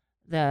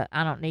 the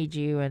I don't need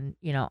you and,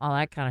 you know, all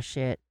that kind of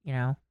shit, you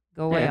know,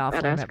 go away off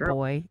limit,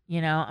 boy.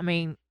 You know, I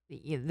mean,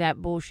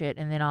 that bullshit.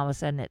 And then all of a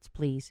sudden it's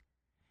please.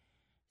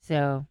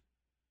 So,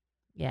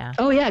 yeah.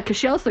 Oh, yeah, because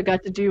she also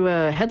got to do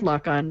a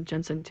headlock on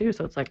Jensen, too.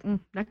 So it's like,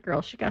 that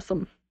girl, she got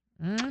some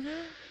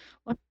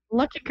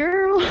lucky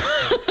girl.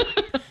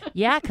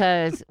 Yeah,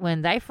 because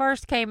when they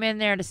first came in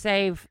there to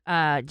save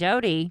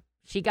Jody,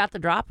 she got the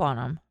drop on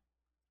them.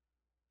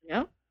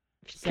 Yeah.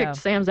 She kicked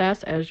Sam's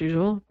ass as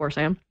usual. Poor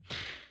Sam.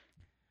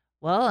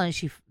 Well, and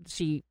she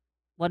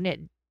wasn't it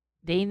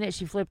Dean that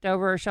she flipped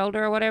over her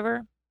shoulder or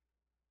whatever?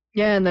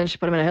 Yeah, and then she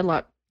put him in a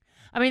headlock.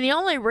 I mean, the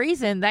only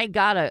reason they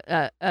got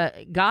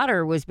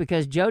her was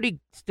because Jody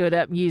stood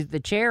up and used the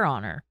chair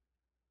on her.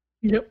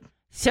 Yep.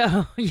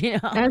 So, you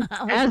know.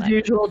 As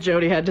usual,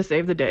 Jody had to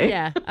save the day.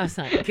 Yeah. I was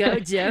like, go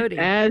Jody.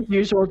 As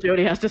usual,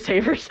 Jody has to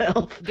save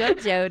herself. Go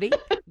Jody.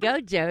 Go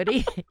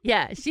Jody.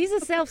 Yeah, she's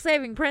a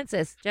self-saving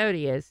princess.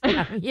 Jody is.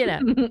 You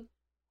know.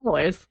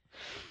 Always.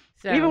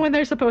 So, even when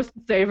they're supposed to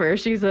save her,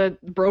 she's a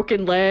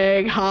broken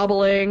leg,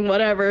 hobbling,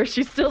 whatever.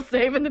 She's still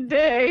saving the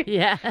day.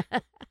 Yeah.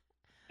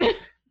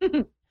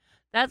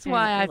 That's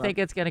why I think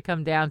it's going to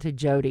come down to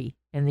Jody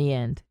in the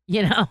end.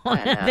 You know,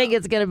 I know. I think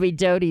it's going to be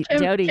Jody.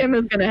 Kim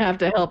is going to have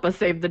to help us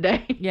save the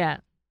day. Yeah.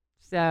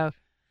 So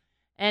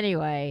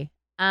anyway,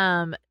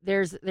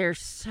 there's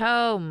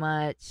so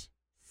much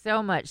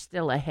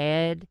still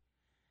ahead,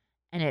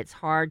 and it's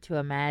hard to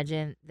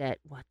imagine that.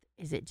 What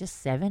is it?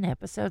 Just 7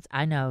 episodes?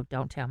 I know.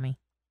 Don't tell me.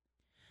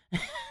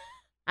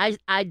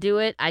 I do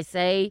it. I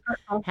say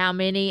how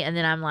many, and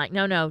then I'm like,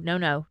 no,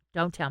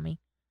 don't tell me.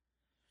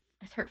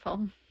 It's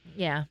hurtful.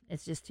 Yeah,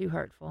 it's just too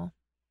hurtful.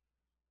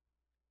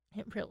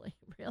 It really,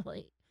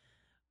 really,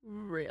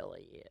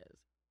 really is.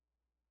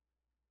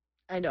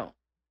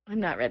 I'm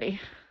not ready.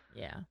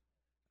 Yeah.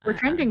 We're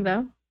trending,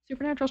 though.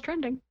 Supernatural's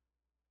trending.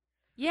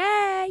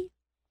 Yay!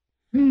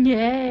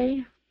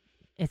 Yay.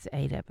 It's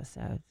 8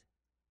 episodes.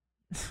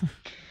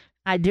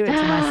 I do it to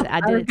myself. I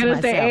was going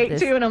to say 8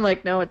 this. too, and I'm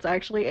like, no, it's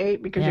actually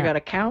 8 because you got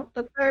to count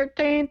the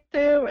 13th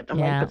too. And I'm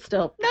like, but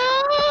still,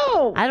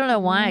 no! I don't know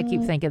why I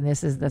keep thinking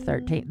this is the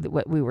 13th,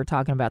 what we were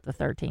talking about, the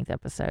 13th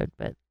episode,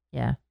 but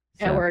yeah.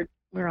 So, yeah,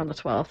 we're on the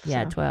 12th.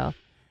 Yeah, so. 12.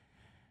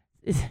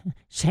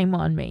 Shame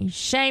on me.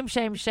 Shame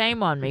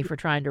on me for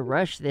trying to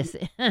rush this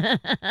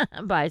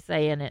by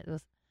saying it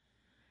was.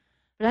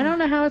 But I don't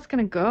know how it's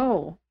going to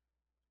go.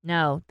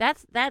 No,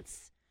 that's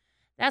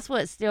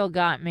what still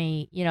got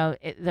me. You know,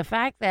 the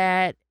fact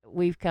that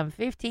we've come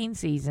 15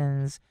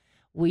 seasons,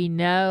 we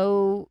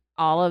know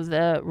all of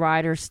the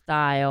writer's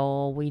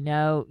style. We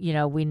know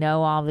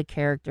all the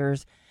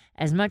characters.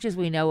 As much as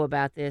we know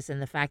about this,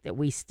 and the fact that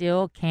we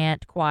still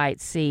can't quite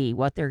see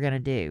what they're going to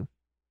do,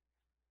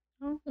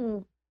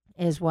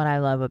 is what I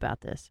love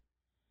about this.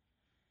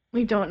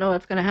 We don't know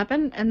what's going to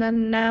happen, and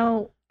then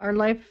now our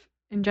life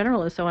in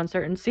general is so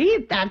uncertain.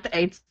 See,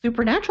 it's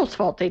Supernatural's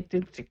fault.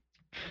 The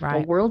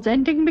world's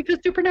ending because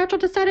Supernatural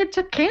decided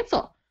to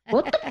cancel.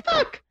 What the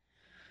fuck?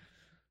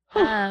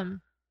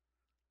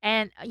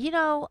 And you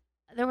know,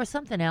 there was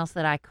something else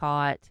that I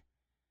caught,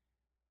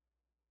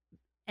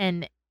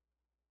 and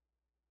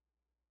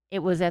it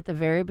was at the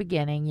very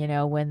beginning. You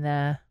know, when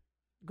the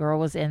girl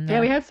was in the... Yeah,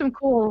 we had some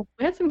cool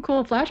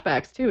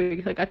flashbacks too. We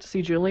got to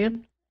see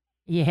Julian.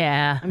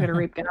 Yeah. I'm gonna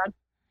reap God.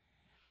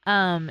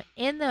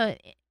 In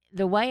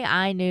the way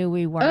I knew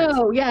we weren't...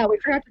 Oh yeah, we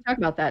forgot to talk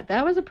about that.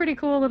 That was a pretty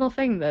cool little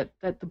thing that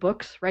the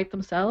books write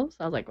themselves.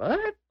 I was like, what?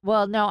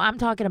 Well, no, I'm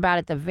talking about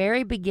at the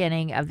very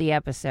beginning of the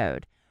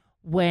episode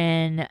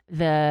when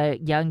the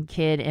young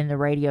kid in the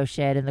radio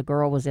shed and the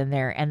girl was in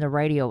there and the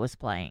radio was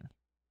playing.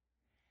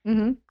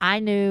 Mm-hmm. I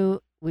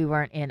knew we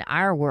weren't in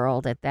our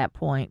world at that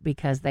point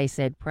because they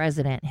said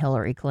President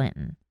Hillary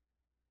Clinton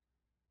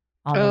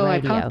on the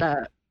radio. I caught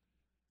that.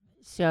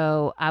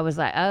 So I was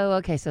like, oh,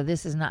 okay, so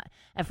this is not...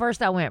 At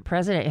first I went,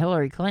 President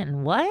Hillary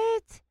Clinton,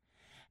 what?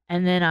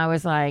 And then I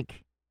was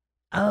like,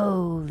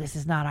 oh, this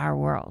is not our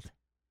world.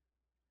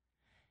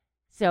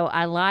 So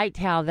I liked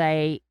how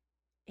they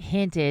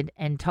hinted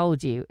and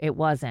told you it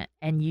wasn't.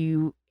 And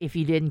if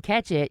you didn't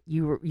catch it,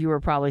 you were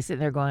probably sitting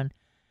there going,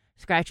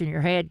 scratching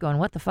your head, going,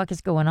 what the fuck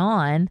is going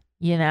on?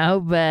 You know,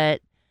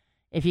 but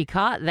if you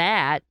caught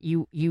that,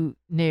 you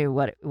knew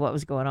what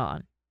was going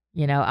on.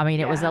 You know, I mean,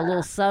 it was a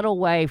little subtle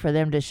way for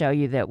them to show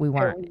you that we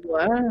weren't. It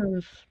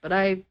was, but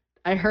I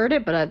heard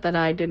it, but then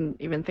I didn't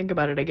even think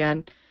about it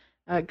again,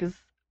 because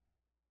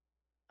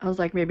I was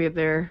like, maybe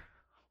they're.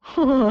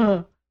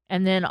 And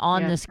then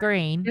on the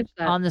screen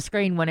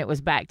when it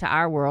was back to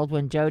our world,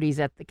 when Jody's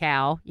at the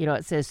cow, you know,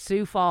 it says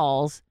Sioux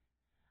Falls,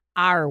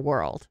 our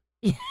world.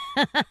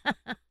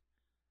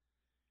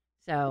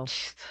 So.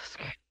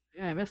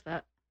 Yeah, I missed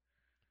that.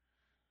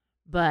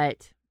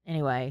 But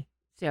anyway.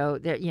 So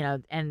there, you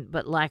know,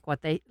 but like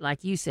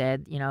you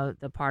said, you know,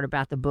 the part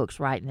about the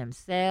books writing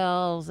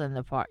themselves, and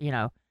the part, you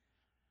know,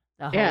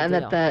 the whole and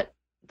deal.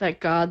 that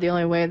God, the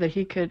only way that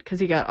he could,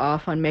 because he got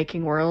off on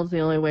making worlds,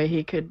 the only way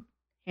he could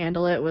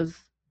handle it was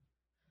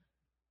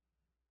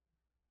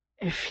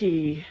if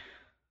he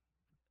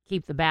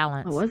keep the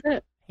balance. What was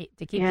it?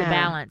 To keep the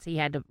balance, he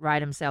had to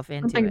write himself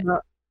into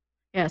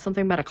it.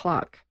 Something about a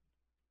clock.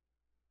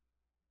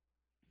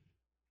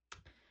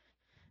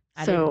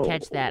 I didn't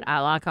catch that.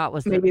 All I caught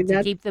was to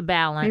keep the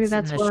balance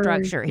and the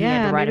structure. He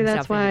had to write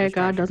himself into maybe that's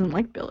why God doesn't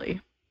like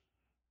Billy.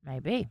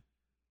 Maybe.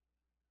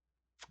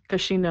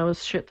 Because she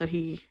knows shit that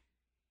he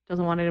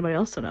doesn't want anybody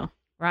else to know.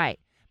 Right.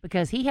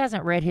 Because he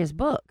hasn't read his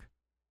book.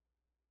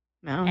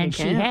 No, and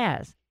she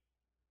has.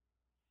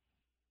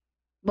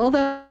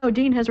 Although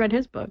Dean has read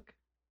his book.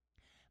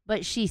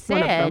 But she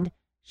said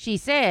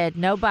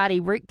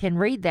nobody can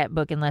read that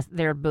book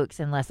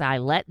unless I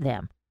let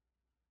them.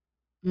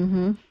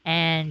 Mm-hmm.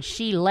 And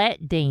she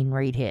let Dean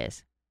read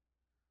his.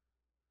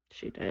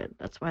 She did.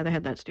 That's why they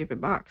had that stupid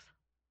box.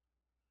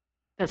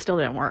 That still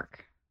didn't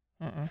work.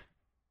 Uh-uh.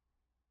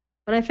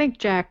 But I think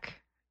Jack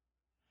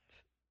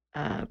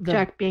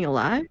being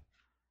alive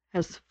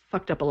has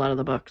fucked up a lot of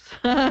the books.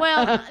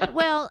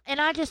 well, and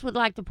I just would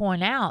like to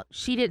point out,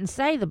 she didn't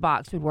say the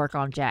box would work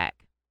on Jack.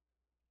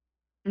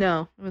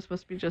 No, it was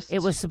supposed to be just...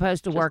 It was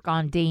supposed to work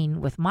on Dean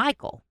with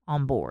Michael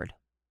on board.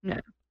 Yeah.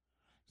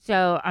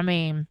 So, I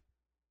mean...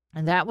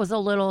 And that was a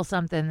little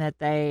something that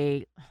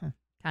they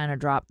kind of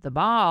dropped the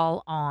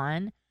ball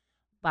on.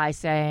 by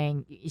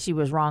saying she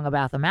was wrong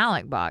about the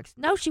Malak box.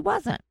 No, she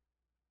wasn't.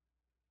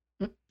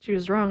 She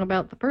was wrong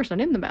about the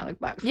person in the Malak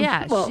box.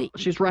 Yeah. Well,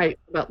 she's right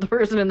about the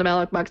person in the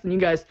Malak box, and you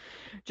guys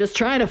just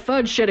trying to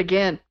fudge shit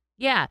again.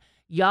 Yeah.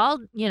 Y'all,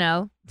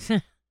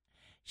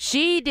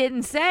 she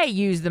didn't say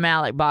use the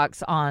Malak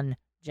box on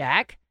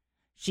Jack.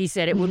 She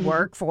said it would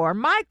work for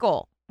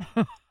Michael.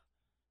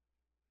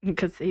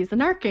 Because he's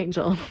an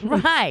archangel.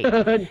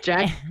 Right.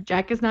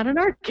 Jack is not an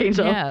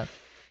archangel. No.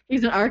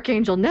 He's an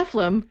archangel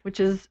Nephilim, which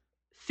is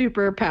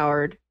super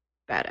powered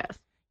badass.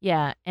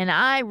 Yeah, and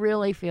I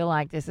really feel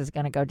like this is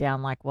going to go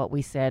down like what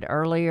we said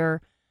earlier,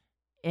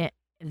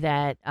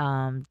 that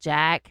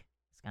Jack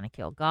is going to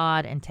kill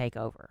God and take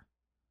over.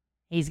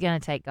 He's going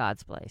to take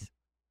God's place.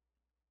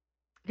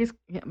 He's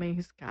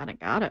gotta.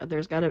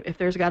 If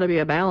there's gotta be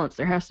a balance,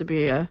 there has to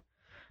be a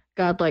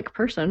godlike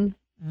person.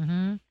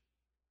 Mm-hmm.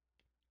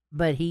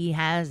 But he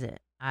has it.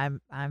 I'm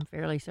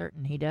fairly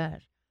certain he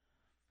does.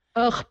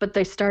 Ugh, but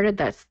they started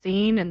that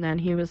scene, and then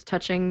he was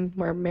touching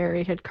where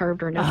Mary had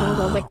carved her nipples.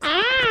 I was like,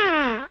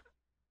 ah!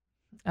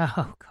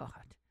 Oh, God.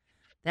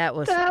 That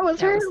was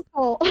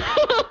hurtful.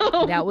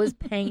 That was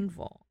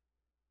painful.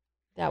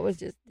 That was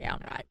just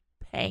downright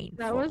painful.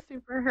 That was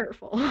super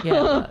hurtful.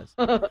 Yeah, it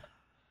was.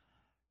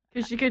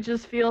 Because you could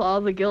just feel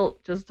all the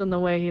guilt just in the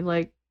way he,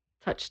 like,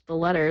 touched the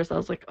letters. I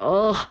was like,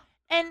 oh.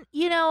 And,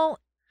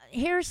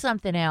 here's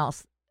something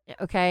else,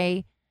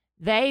 okay?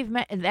 They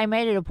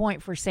made it a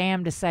point for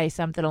Sam to say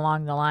something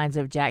along the lines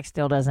of Jack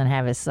still doesn't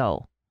have his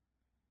soul.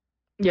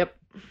 Yep.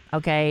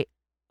 Okay.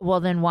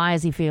 Well, then why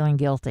is he feeling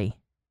guilty?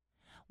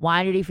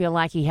 Why did he feel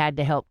like he had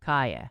to help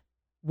Kaya?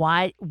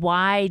 Why,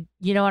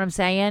 you know what I'm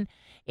saying?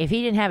 If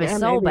he didn't have his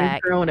soul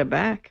back. Throwing it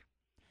back.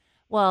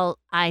 Well,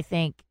 I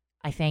think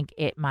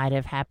it might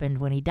have happened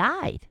when he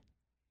died.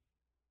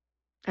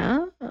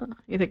 Oh,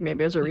 you think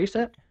maybe it was a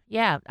reset?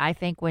 Yeah, I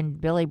think when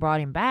Billy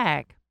brought him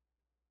back,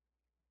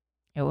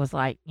 it was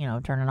like,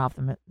 turning off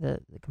the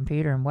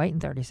computer and waiting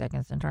 30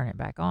 seconds and turn it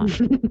back on.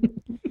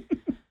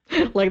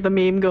 Like the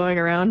meme going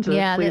around.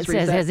 That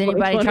says, has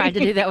anybody tried to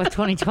do that with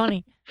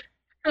 2020?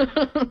 Has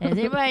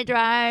anybody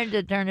tried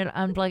to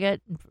unplug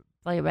it and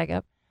play it back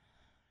up?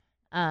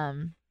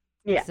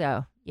 Yeah.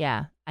 So,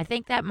 yeah, I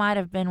think that might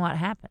have been what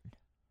happened.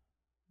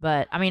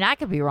 But, I mean, I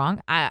could be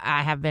wrong.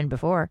 I have been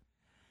before.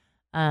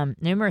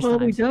 Numerous times. Well,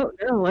 we don't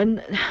know.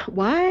 And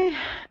why?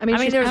 I mean,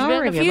 there's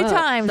been a few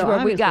times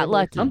where we got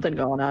lucky. Something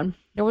going on.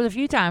 There was a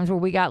few times where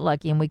we got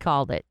lucky and we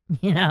called it,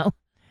 And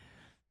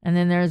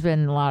then there's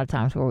been a lot of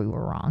times where we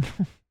were wrong.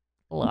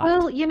 A lot.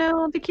 Well,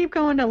 they keep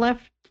going to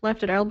left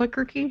at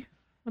Albuquerque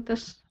with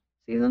this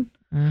season.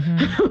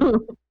 Mm-hmm.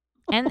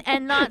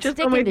 and not just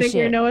sticking when we to think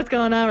shit. we know what's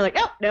going on, we're like,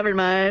 oh, never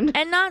mind.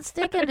 And not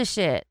sticking to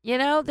shit.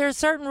 There's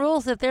certain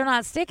rules that they're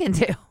not sticking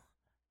to.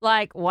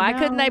 Like, why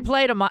couldn't they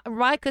pray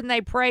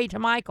to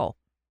Michael?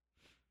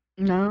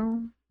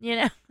 No.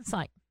 It's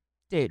like,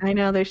 dude. I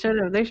know they should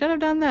have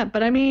done that,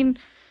 but I mean,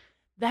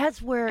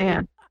 that's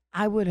where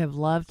I would have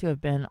loved to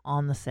have been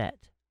on the set.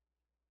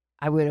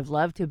 I would have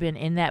loved to have been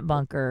in that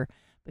bunker,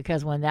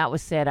 because when that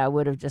was said, I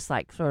would have just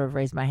like sort of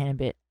raised my hand a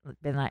bit,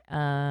 been like,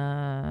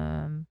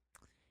 can't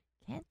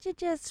you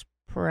just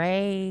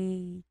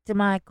pray to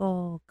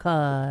Michael?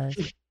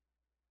 'Cause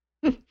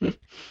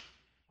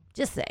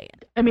just saying.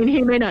 I mean,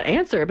 he may not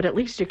answer, but at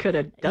least you could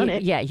have done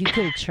it. Yeah, you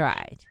could have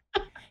tried.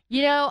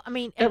 I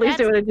mean, at least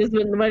it would have just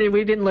been the money.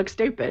 We didn't look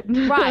stupid.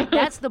 Right.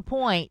 That's the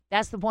point.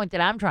 That's the point that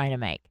I'm trying to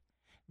make.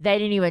 They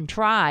didn't even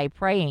try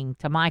praying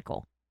to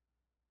Michael.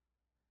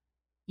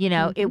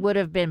 It would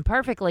have been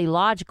perfectly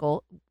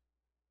logical.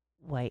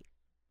 Wait,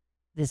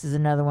 this is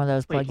another one of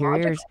those plug your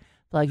ears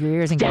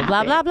and go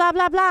blah, blah, blah,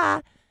 blah,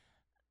 blah.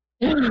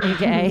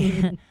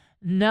 Okay.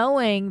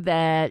 Knowing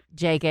that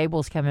Jake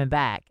Abel's coming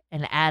back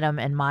and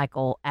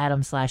Adam/Michael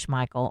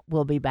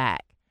will be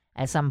back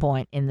at some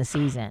point in the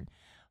season.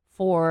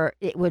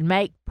 It would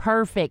make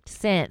perfect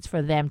sense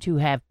for them to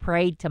have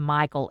prayed to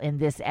Michael in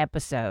this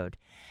episode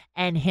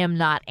and him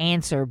not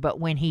answer, but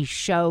when he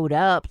showed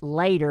up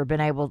later,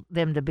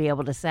 them to be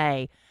able to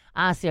say,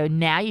 so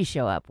now you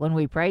show up. When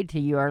we prayed to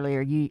you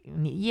earlier, you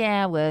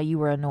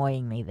were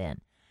annoying me then.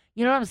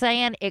 You know what I'm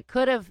saying? It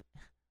could have,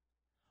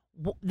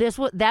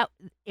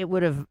 it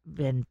would have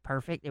been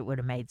perfect. It would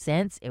have made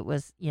sense. It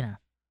was,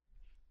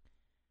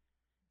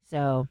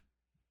 so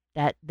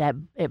that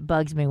it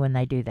bugs me when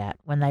they do that,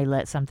 when they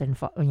let something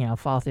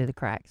fall through the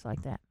cracks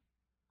like that.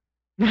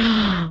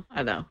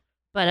 I know.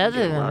 But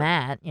other than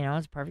that,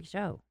 it's a perfect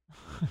show.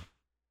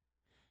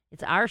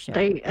 It's our show.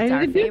 It's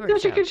our favorite show.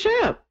 Such a good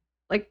show.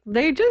 Like,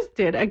 they just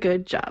did a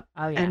good job.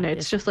 Oh, yeah. And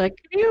it's just like,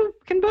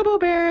 can Bobo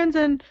Barons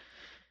and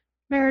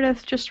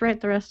Meredith just write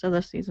the rest of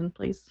the season,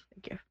 please?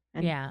 Thank you.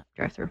 And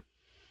drive through.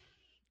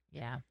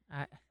 Yeah.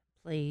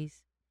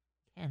 Please.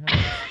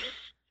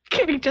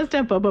 Can you just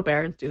have Bobo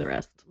Barons do the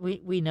rest?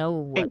 We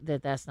know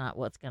that's not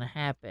what's going to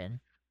happen.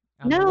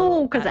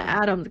 No, because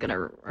Adam's going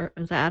to...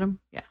 Is that Adam?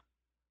 Yeah.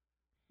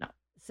 No.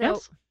 So,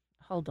 yes.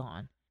 Hold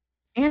on.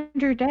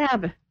 Andrew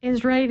Dabb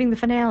is writing the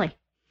finale.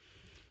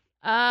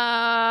 Oh.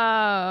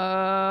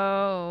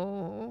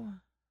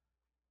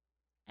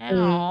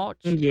 Ouch.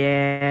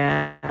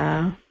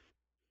 Yeah.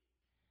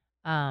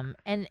 And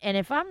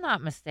if I'm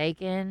not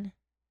mistaken,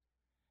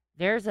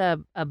 there's a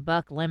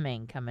Buck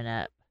Lemming coming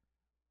up.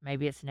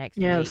 Maybe it's next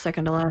Yeah, the week.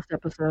 second to last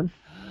episode.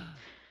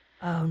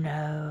 Oh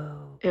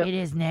no. Yep. It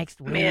is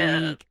next week.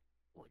 Yeah.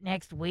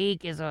 Next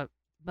week is a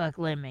Buck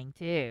Lemming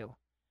too.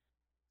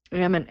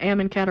 Ammon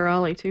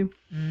Catarali too.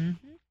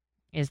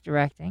 Is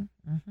directing.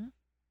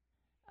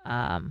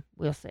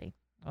 We'll see.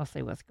 We'll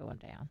see what's going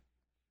down.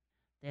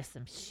 There's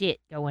some shit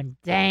going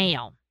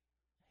down.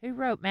 Who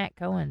wrote Matt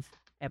Cohen's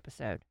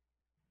episode?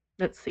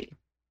 Let's see.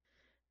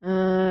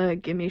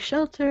 Gimme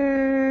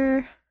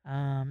Shelter.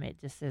 It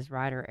just says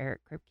writer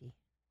Eric Kripke,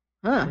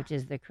 Huh. which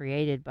is the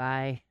created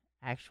by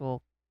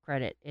actual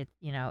credit. It's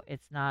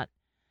not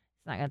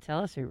going to tell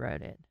us who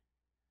wrote it.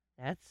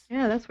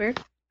 That's weird.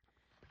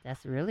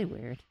 That's really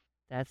weird.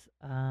 That's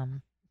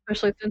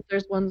Especially since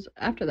there's ones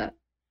after that.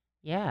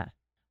 yeah.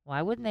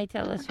 Why wouldn't they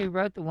tell us who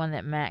wrote the one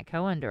that Matt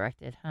Cohen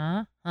directed?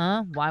 Huh?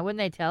 Why wouldn't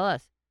they tell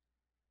us?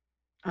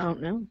 I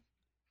don't know.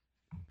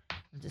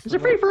 I'm just It's a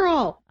free for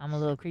all. I'm a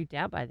little creeped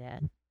out by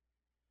that.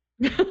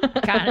 I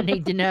kind of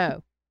need to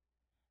know.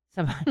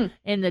 Somebody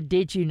in the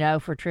Did You Know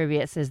for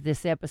trivia, it says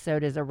this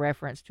episode is a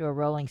reference to a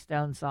Rolling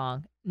Stone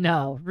song.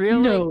 No,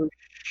 really? No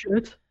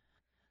shit.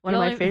 One of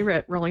my Really?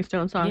 favorite Rolling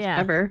Stone songs Yeah.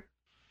 ever.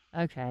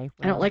 Okay.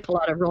 I don't well, like a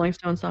lot of Rolling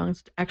Stone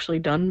songs actually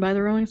done by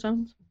the Rolling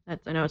Stones. I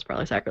know it's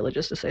probably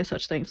sacrilegious to say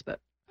such things, but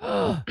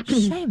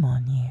shame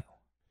on you.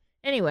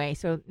 Anyway,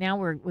 so now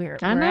we're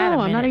I at know, a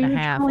I'm not minute a and a huge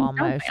half Rolling Stone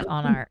almost fan.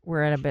 on our.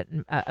 We're at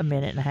a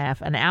minute and a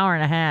half, an hour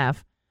and a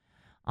half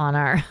on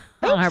our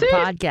Oopsie.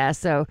 podcast.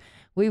 So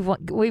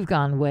we've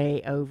gone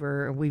way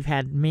over. We've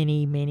had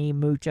many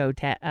mucho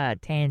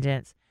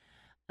tangents.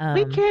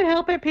 we can't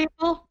help it,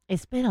 people.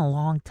 It's been a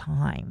long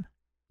time.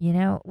 You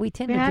know, we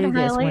tend We to had do to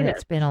this when highlight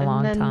it's it, been a and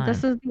long then time.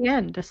 This is the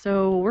end,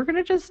 so we're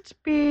gonna just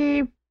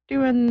be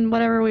doing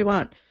whatever we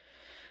want.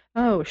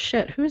 Oh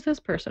shit, who's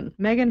this person?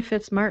 Megan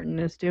Fitzmartin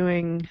is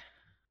doing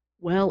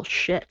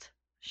shit.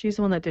 She's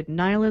the one that did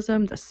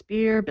Nihilism, The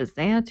Spear,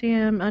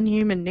 Byzantium,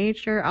 Unhuman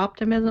Nature,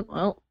 Optimism.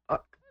 Well,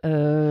 fuck.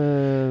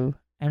 Oh,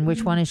 and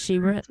which one is she?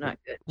 It's not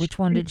good. Which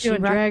one did She's she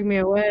doing write? Drag Me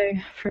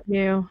Away from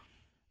You,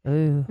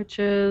 Ooh. which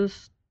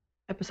is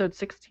episode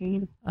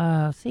 16.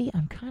 See,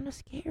 I'm kind of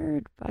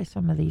scared by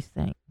some of these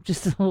things,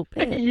 just a little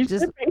bit. You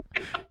Just should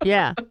be.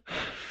 yeah.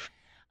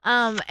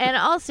 And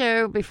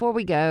also before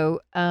we go,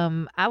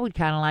 I would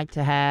kind of like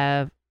to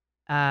have,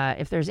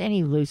 if there's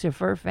any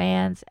Lucifer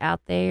fans out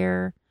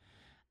there,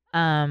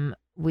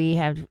 we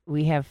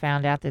have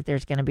found out that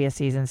there's going to be a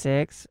season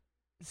 6,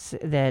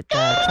 that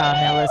Tom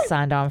Ellis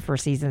signed on for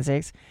season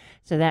 6,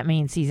 so that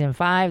means season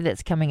 5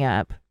 that's coming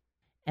up,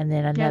 and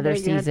then another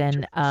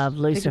season of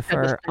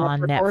Lucifer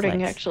on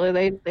Netflix.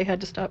 Actually, they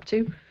had to stop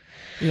too.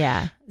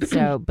 Yeah.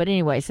 So, but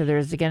anyway, so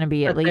there's going to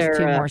be at But least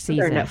 2 more They're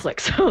seasons. Netflix,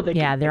 so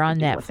They're on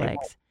do what they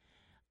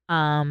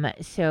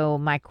Netflix. So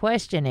my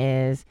question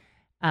is,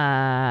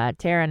 Taryn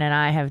and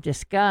I have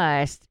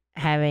discussed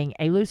having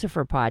a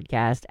Lucifer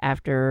podcast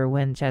after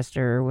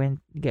Winchester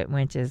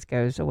Wenches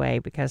goes away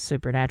because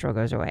Supernatural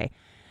goes away.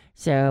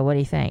 So what do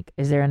you think?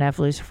 Is there enough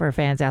Lucifer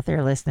fans out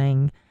there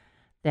listening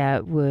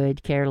that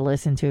would care to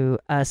listen to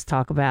us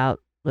talk about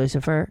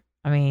Lucifer?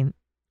 I mean,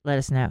 let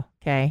us know,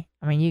 okay?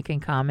 I mean, you can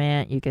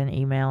comment, you can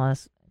email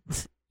us,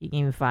 you can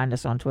even find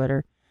us on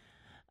Twitter.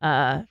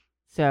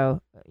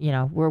 So, you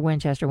know, we're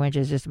Winchester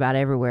Wenches just about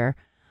everywhere.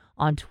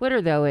 On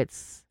Twitter, though,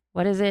 it's,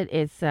 what is it?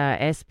 It's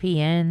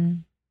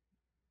SPN,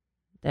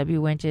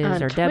 W Wenches,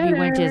 or W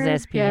Wenches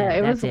SPN. Yeah,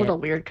 it was That's a little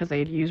weird because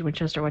they'd used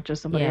Winchester Wenches.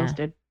 Somebody else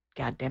did.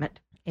 God damn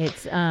it.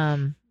 It's,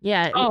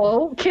 yeah.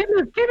 Oh, Kim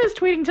is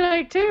tweeting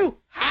tonight, too.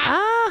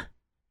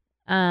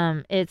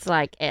 It's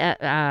like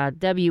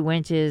W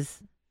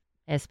Wenches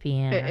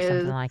SPN It or something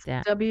is like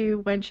that.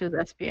 W Wenches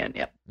SPN,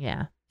 yep.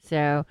 Yeah.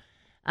 So,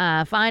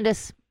 find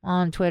us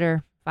on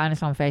Twitter. Find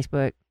us on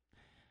Facebook.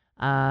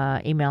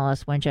 Email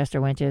us,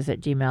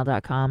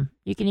 winchesterwenches@gmail.com.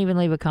 You can even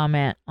leave a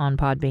comment on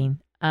Podbean,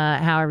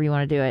 however you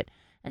want to do it.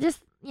 And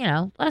just, you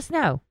know, let us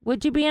know.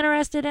 Would you be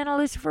interested in a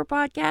Lucifer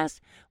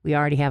podcast? We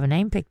already have a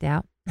name picked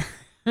out.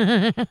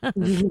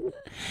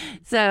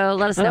 So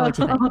let us know what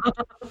you think.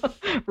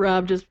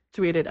 Rob just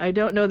tweeted, I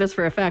don't know this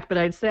for a fact, but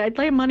I'd say I'd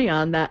lay money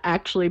on that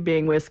actually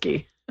being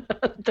whiskey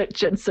that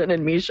Jensen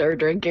and Misha are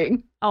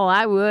drinking. Oh,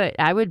 I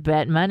would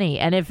bet money.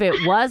 And if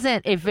it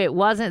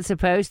wasn't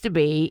supposed to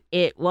be,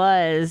 it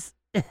was,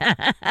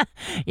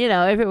 you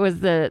know, if it was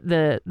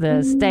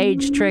the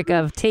stage trick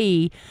of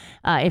tea,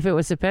 if it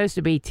was supposed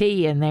to be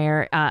tea in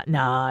there,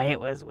 no, it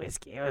was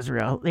whiskey. It was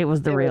real. It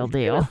was the real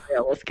deal. It was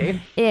real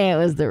whiskey. Yeah, it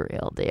was the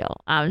real deal.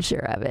 I'm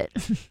sure of it.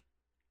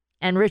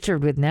 And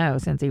Richard would know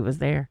since he was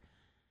there.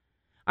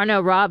 Or no,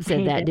 Rob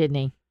said that, didn't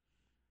he?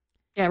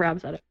 Yeah, Rob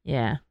said it.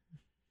 Yeah.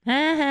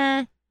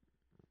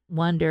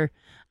 Wonder.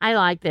 I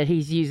like that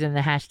he's using the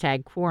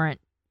hashtag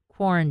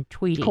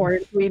quarantweeting.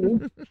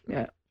 Quarantweeting.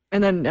 Yeah.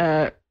 And then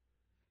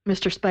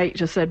Mr. Spike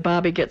just said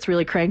Bobby gets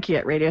really cranky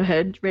at Radio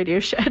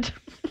Shed.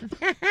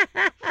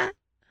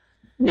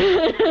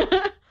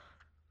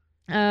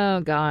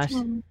 Oh, gosh.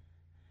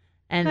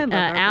 And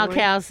Al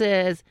Cal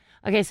says,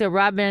 okay, so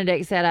Rob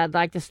Benedict said, I'd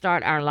like to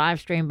start our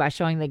live stream by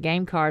showing the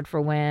game card for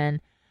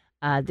when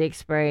Dick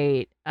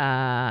Spade,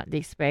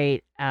 Alex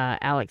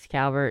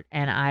Calvert,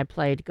 and I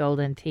played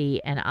Golden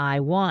Tee, and I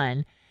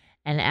won.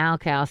 And Al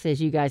Cal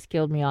says, you guys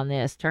killed me on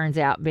this. Turns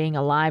out being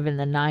alive in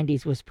the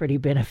 90s was pretty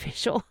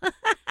beneficial.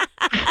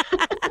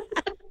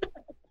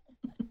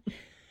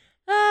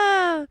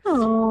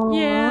 Oh,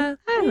 yeah.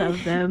 I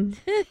love them.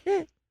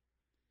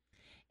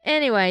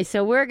 Anyway,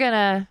 so we're going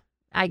to,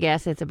 I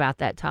guess it's about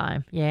that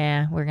time.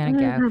 Yeah, we're going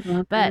to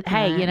go. But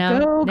hey, you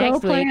know,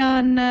 next week.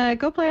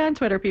 Go play on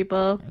Twitter,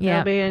 people.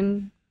 Yeah.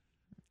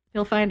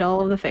 You'll find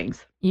all of the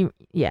things.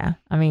 Yeah.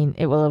 I mean,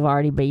 it will have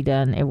already be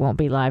done. It won't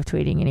be live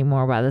tweeting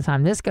anymore by the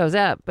time this goes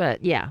up.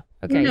 But yeah.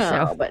 Okay.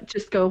 No, but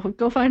just go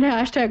find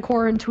hashtag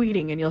Corin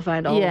tweeting and you'll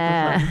find all of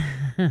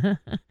the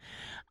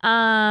fun.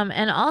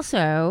 And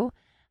also,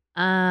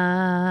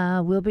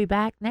 we'll be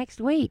back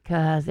next week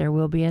because there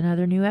will be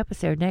another new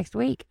episode next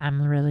week.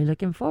 I'm really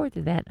looking forward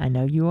to that. I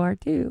know you are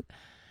too.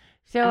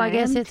 So I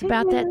guess it's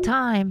about that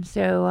time.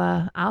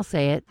 So I'll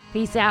say it.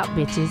 Peace out,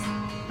 bitches.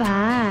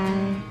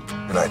 Bye.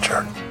 Good night,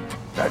 Charlie.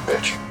 Night,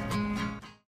 bitch.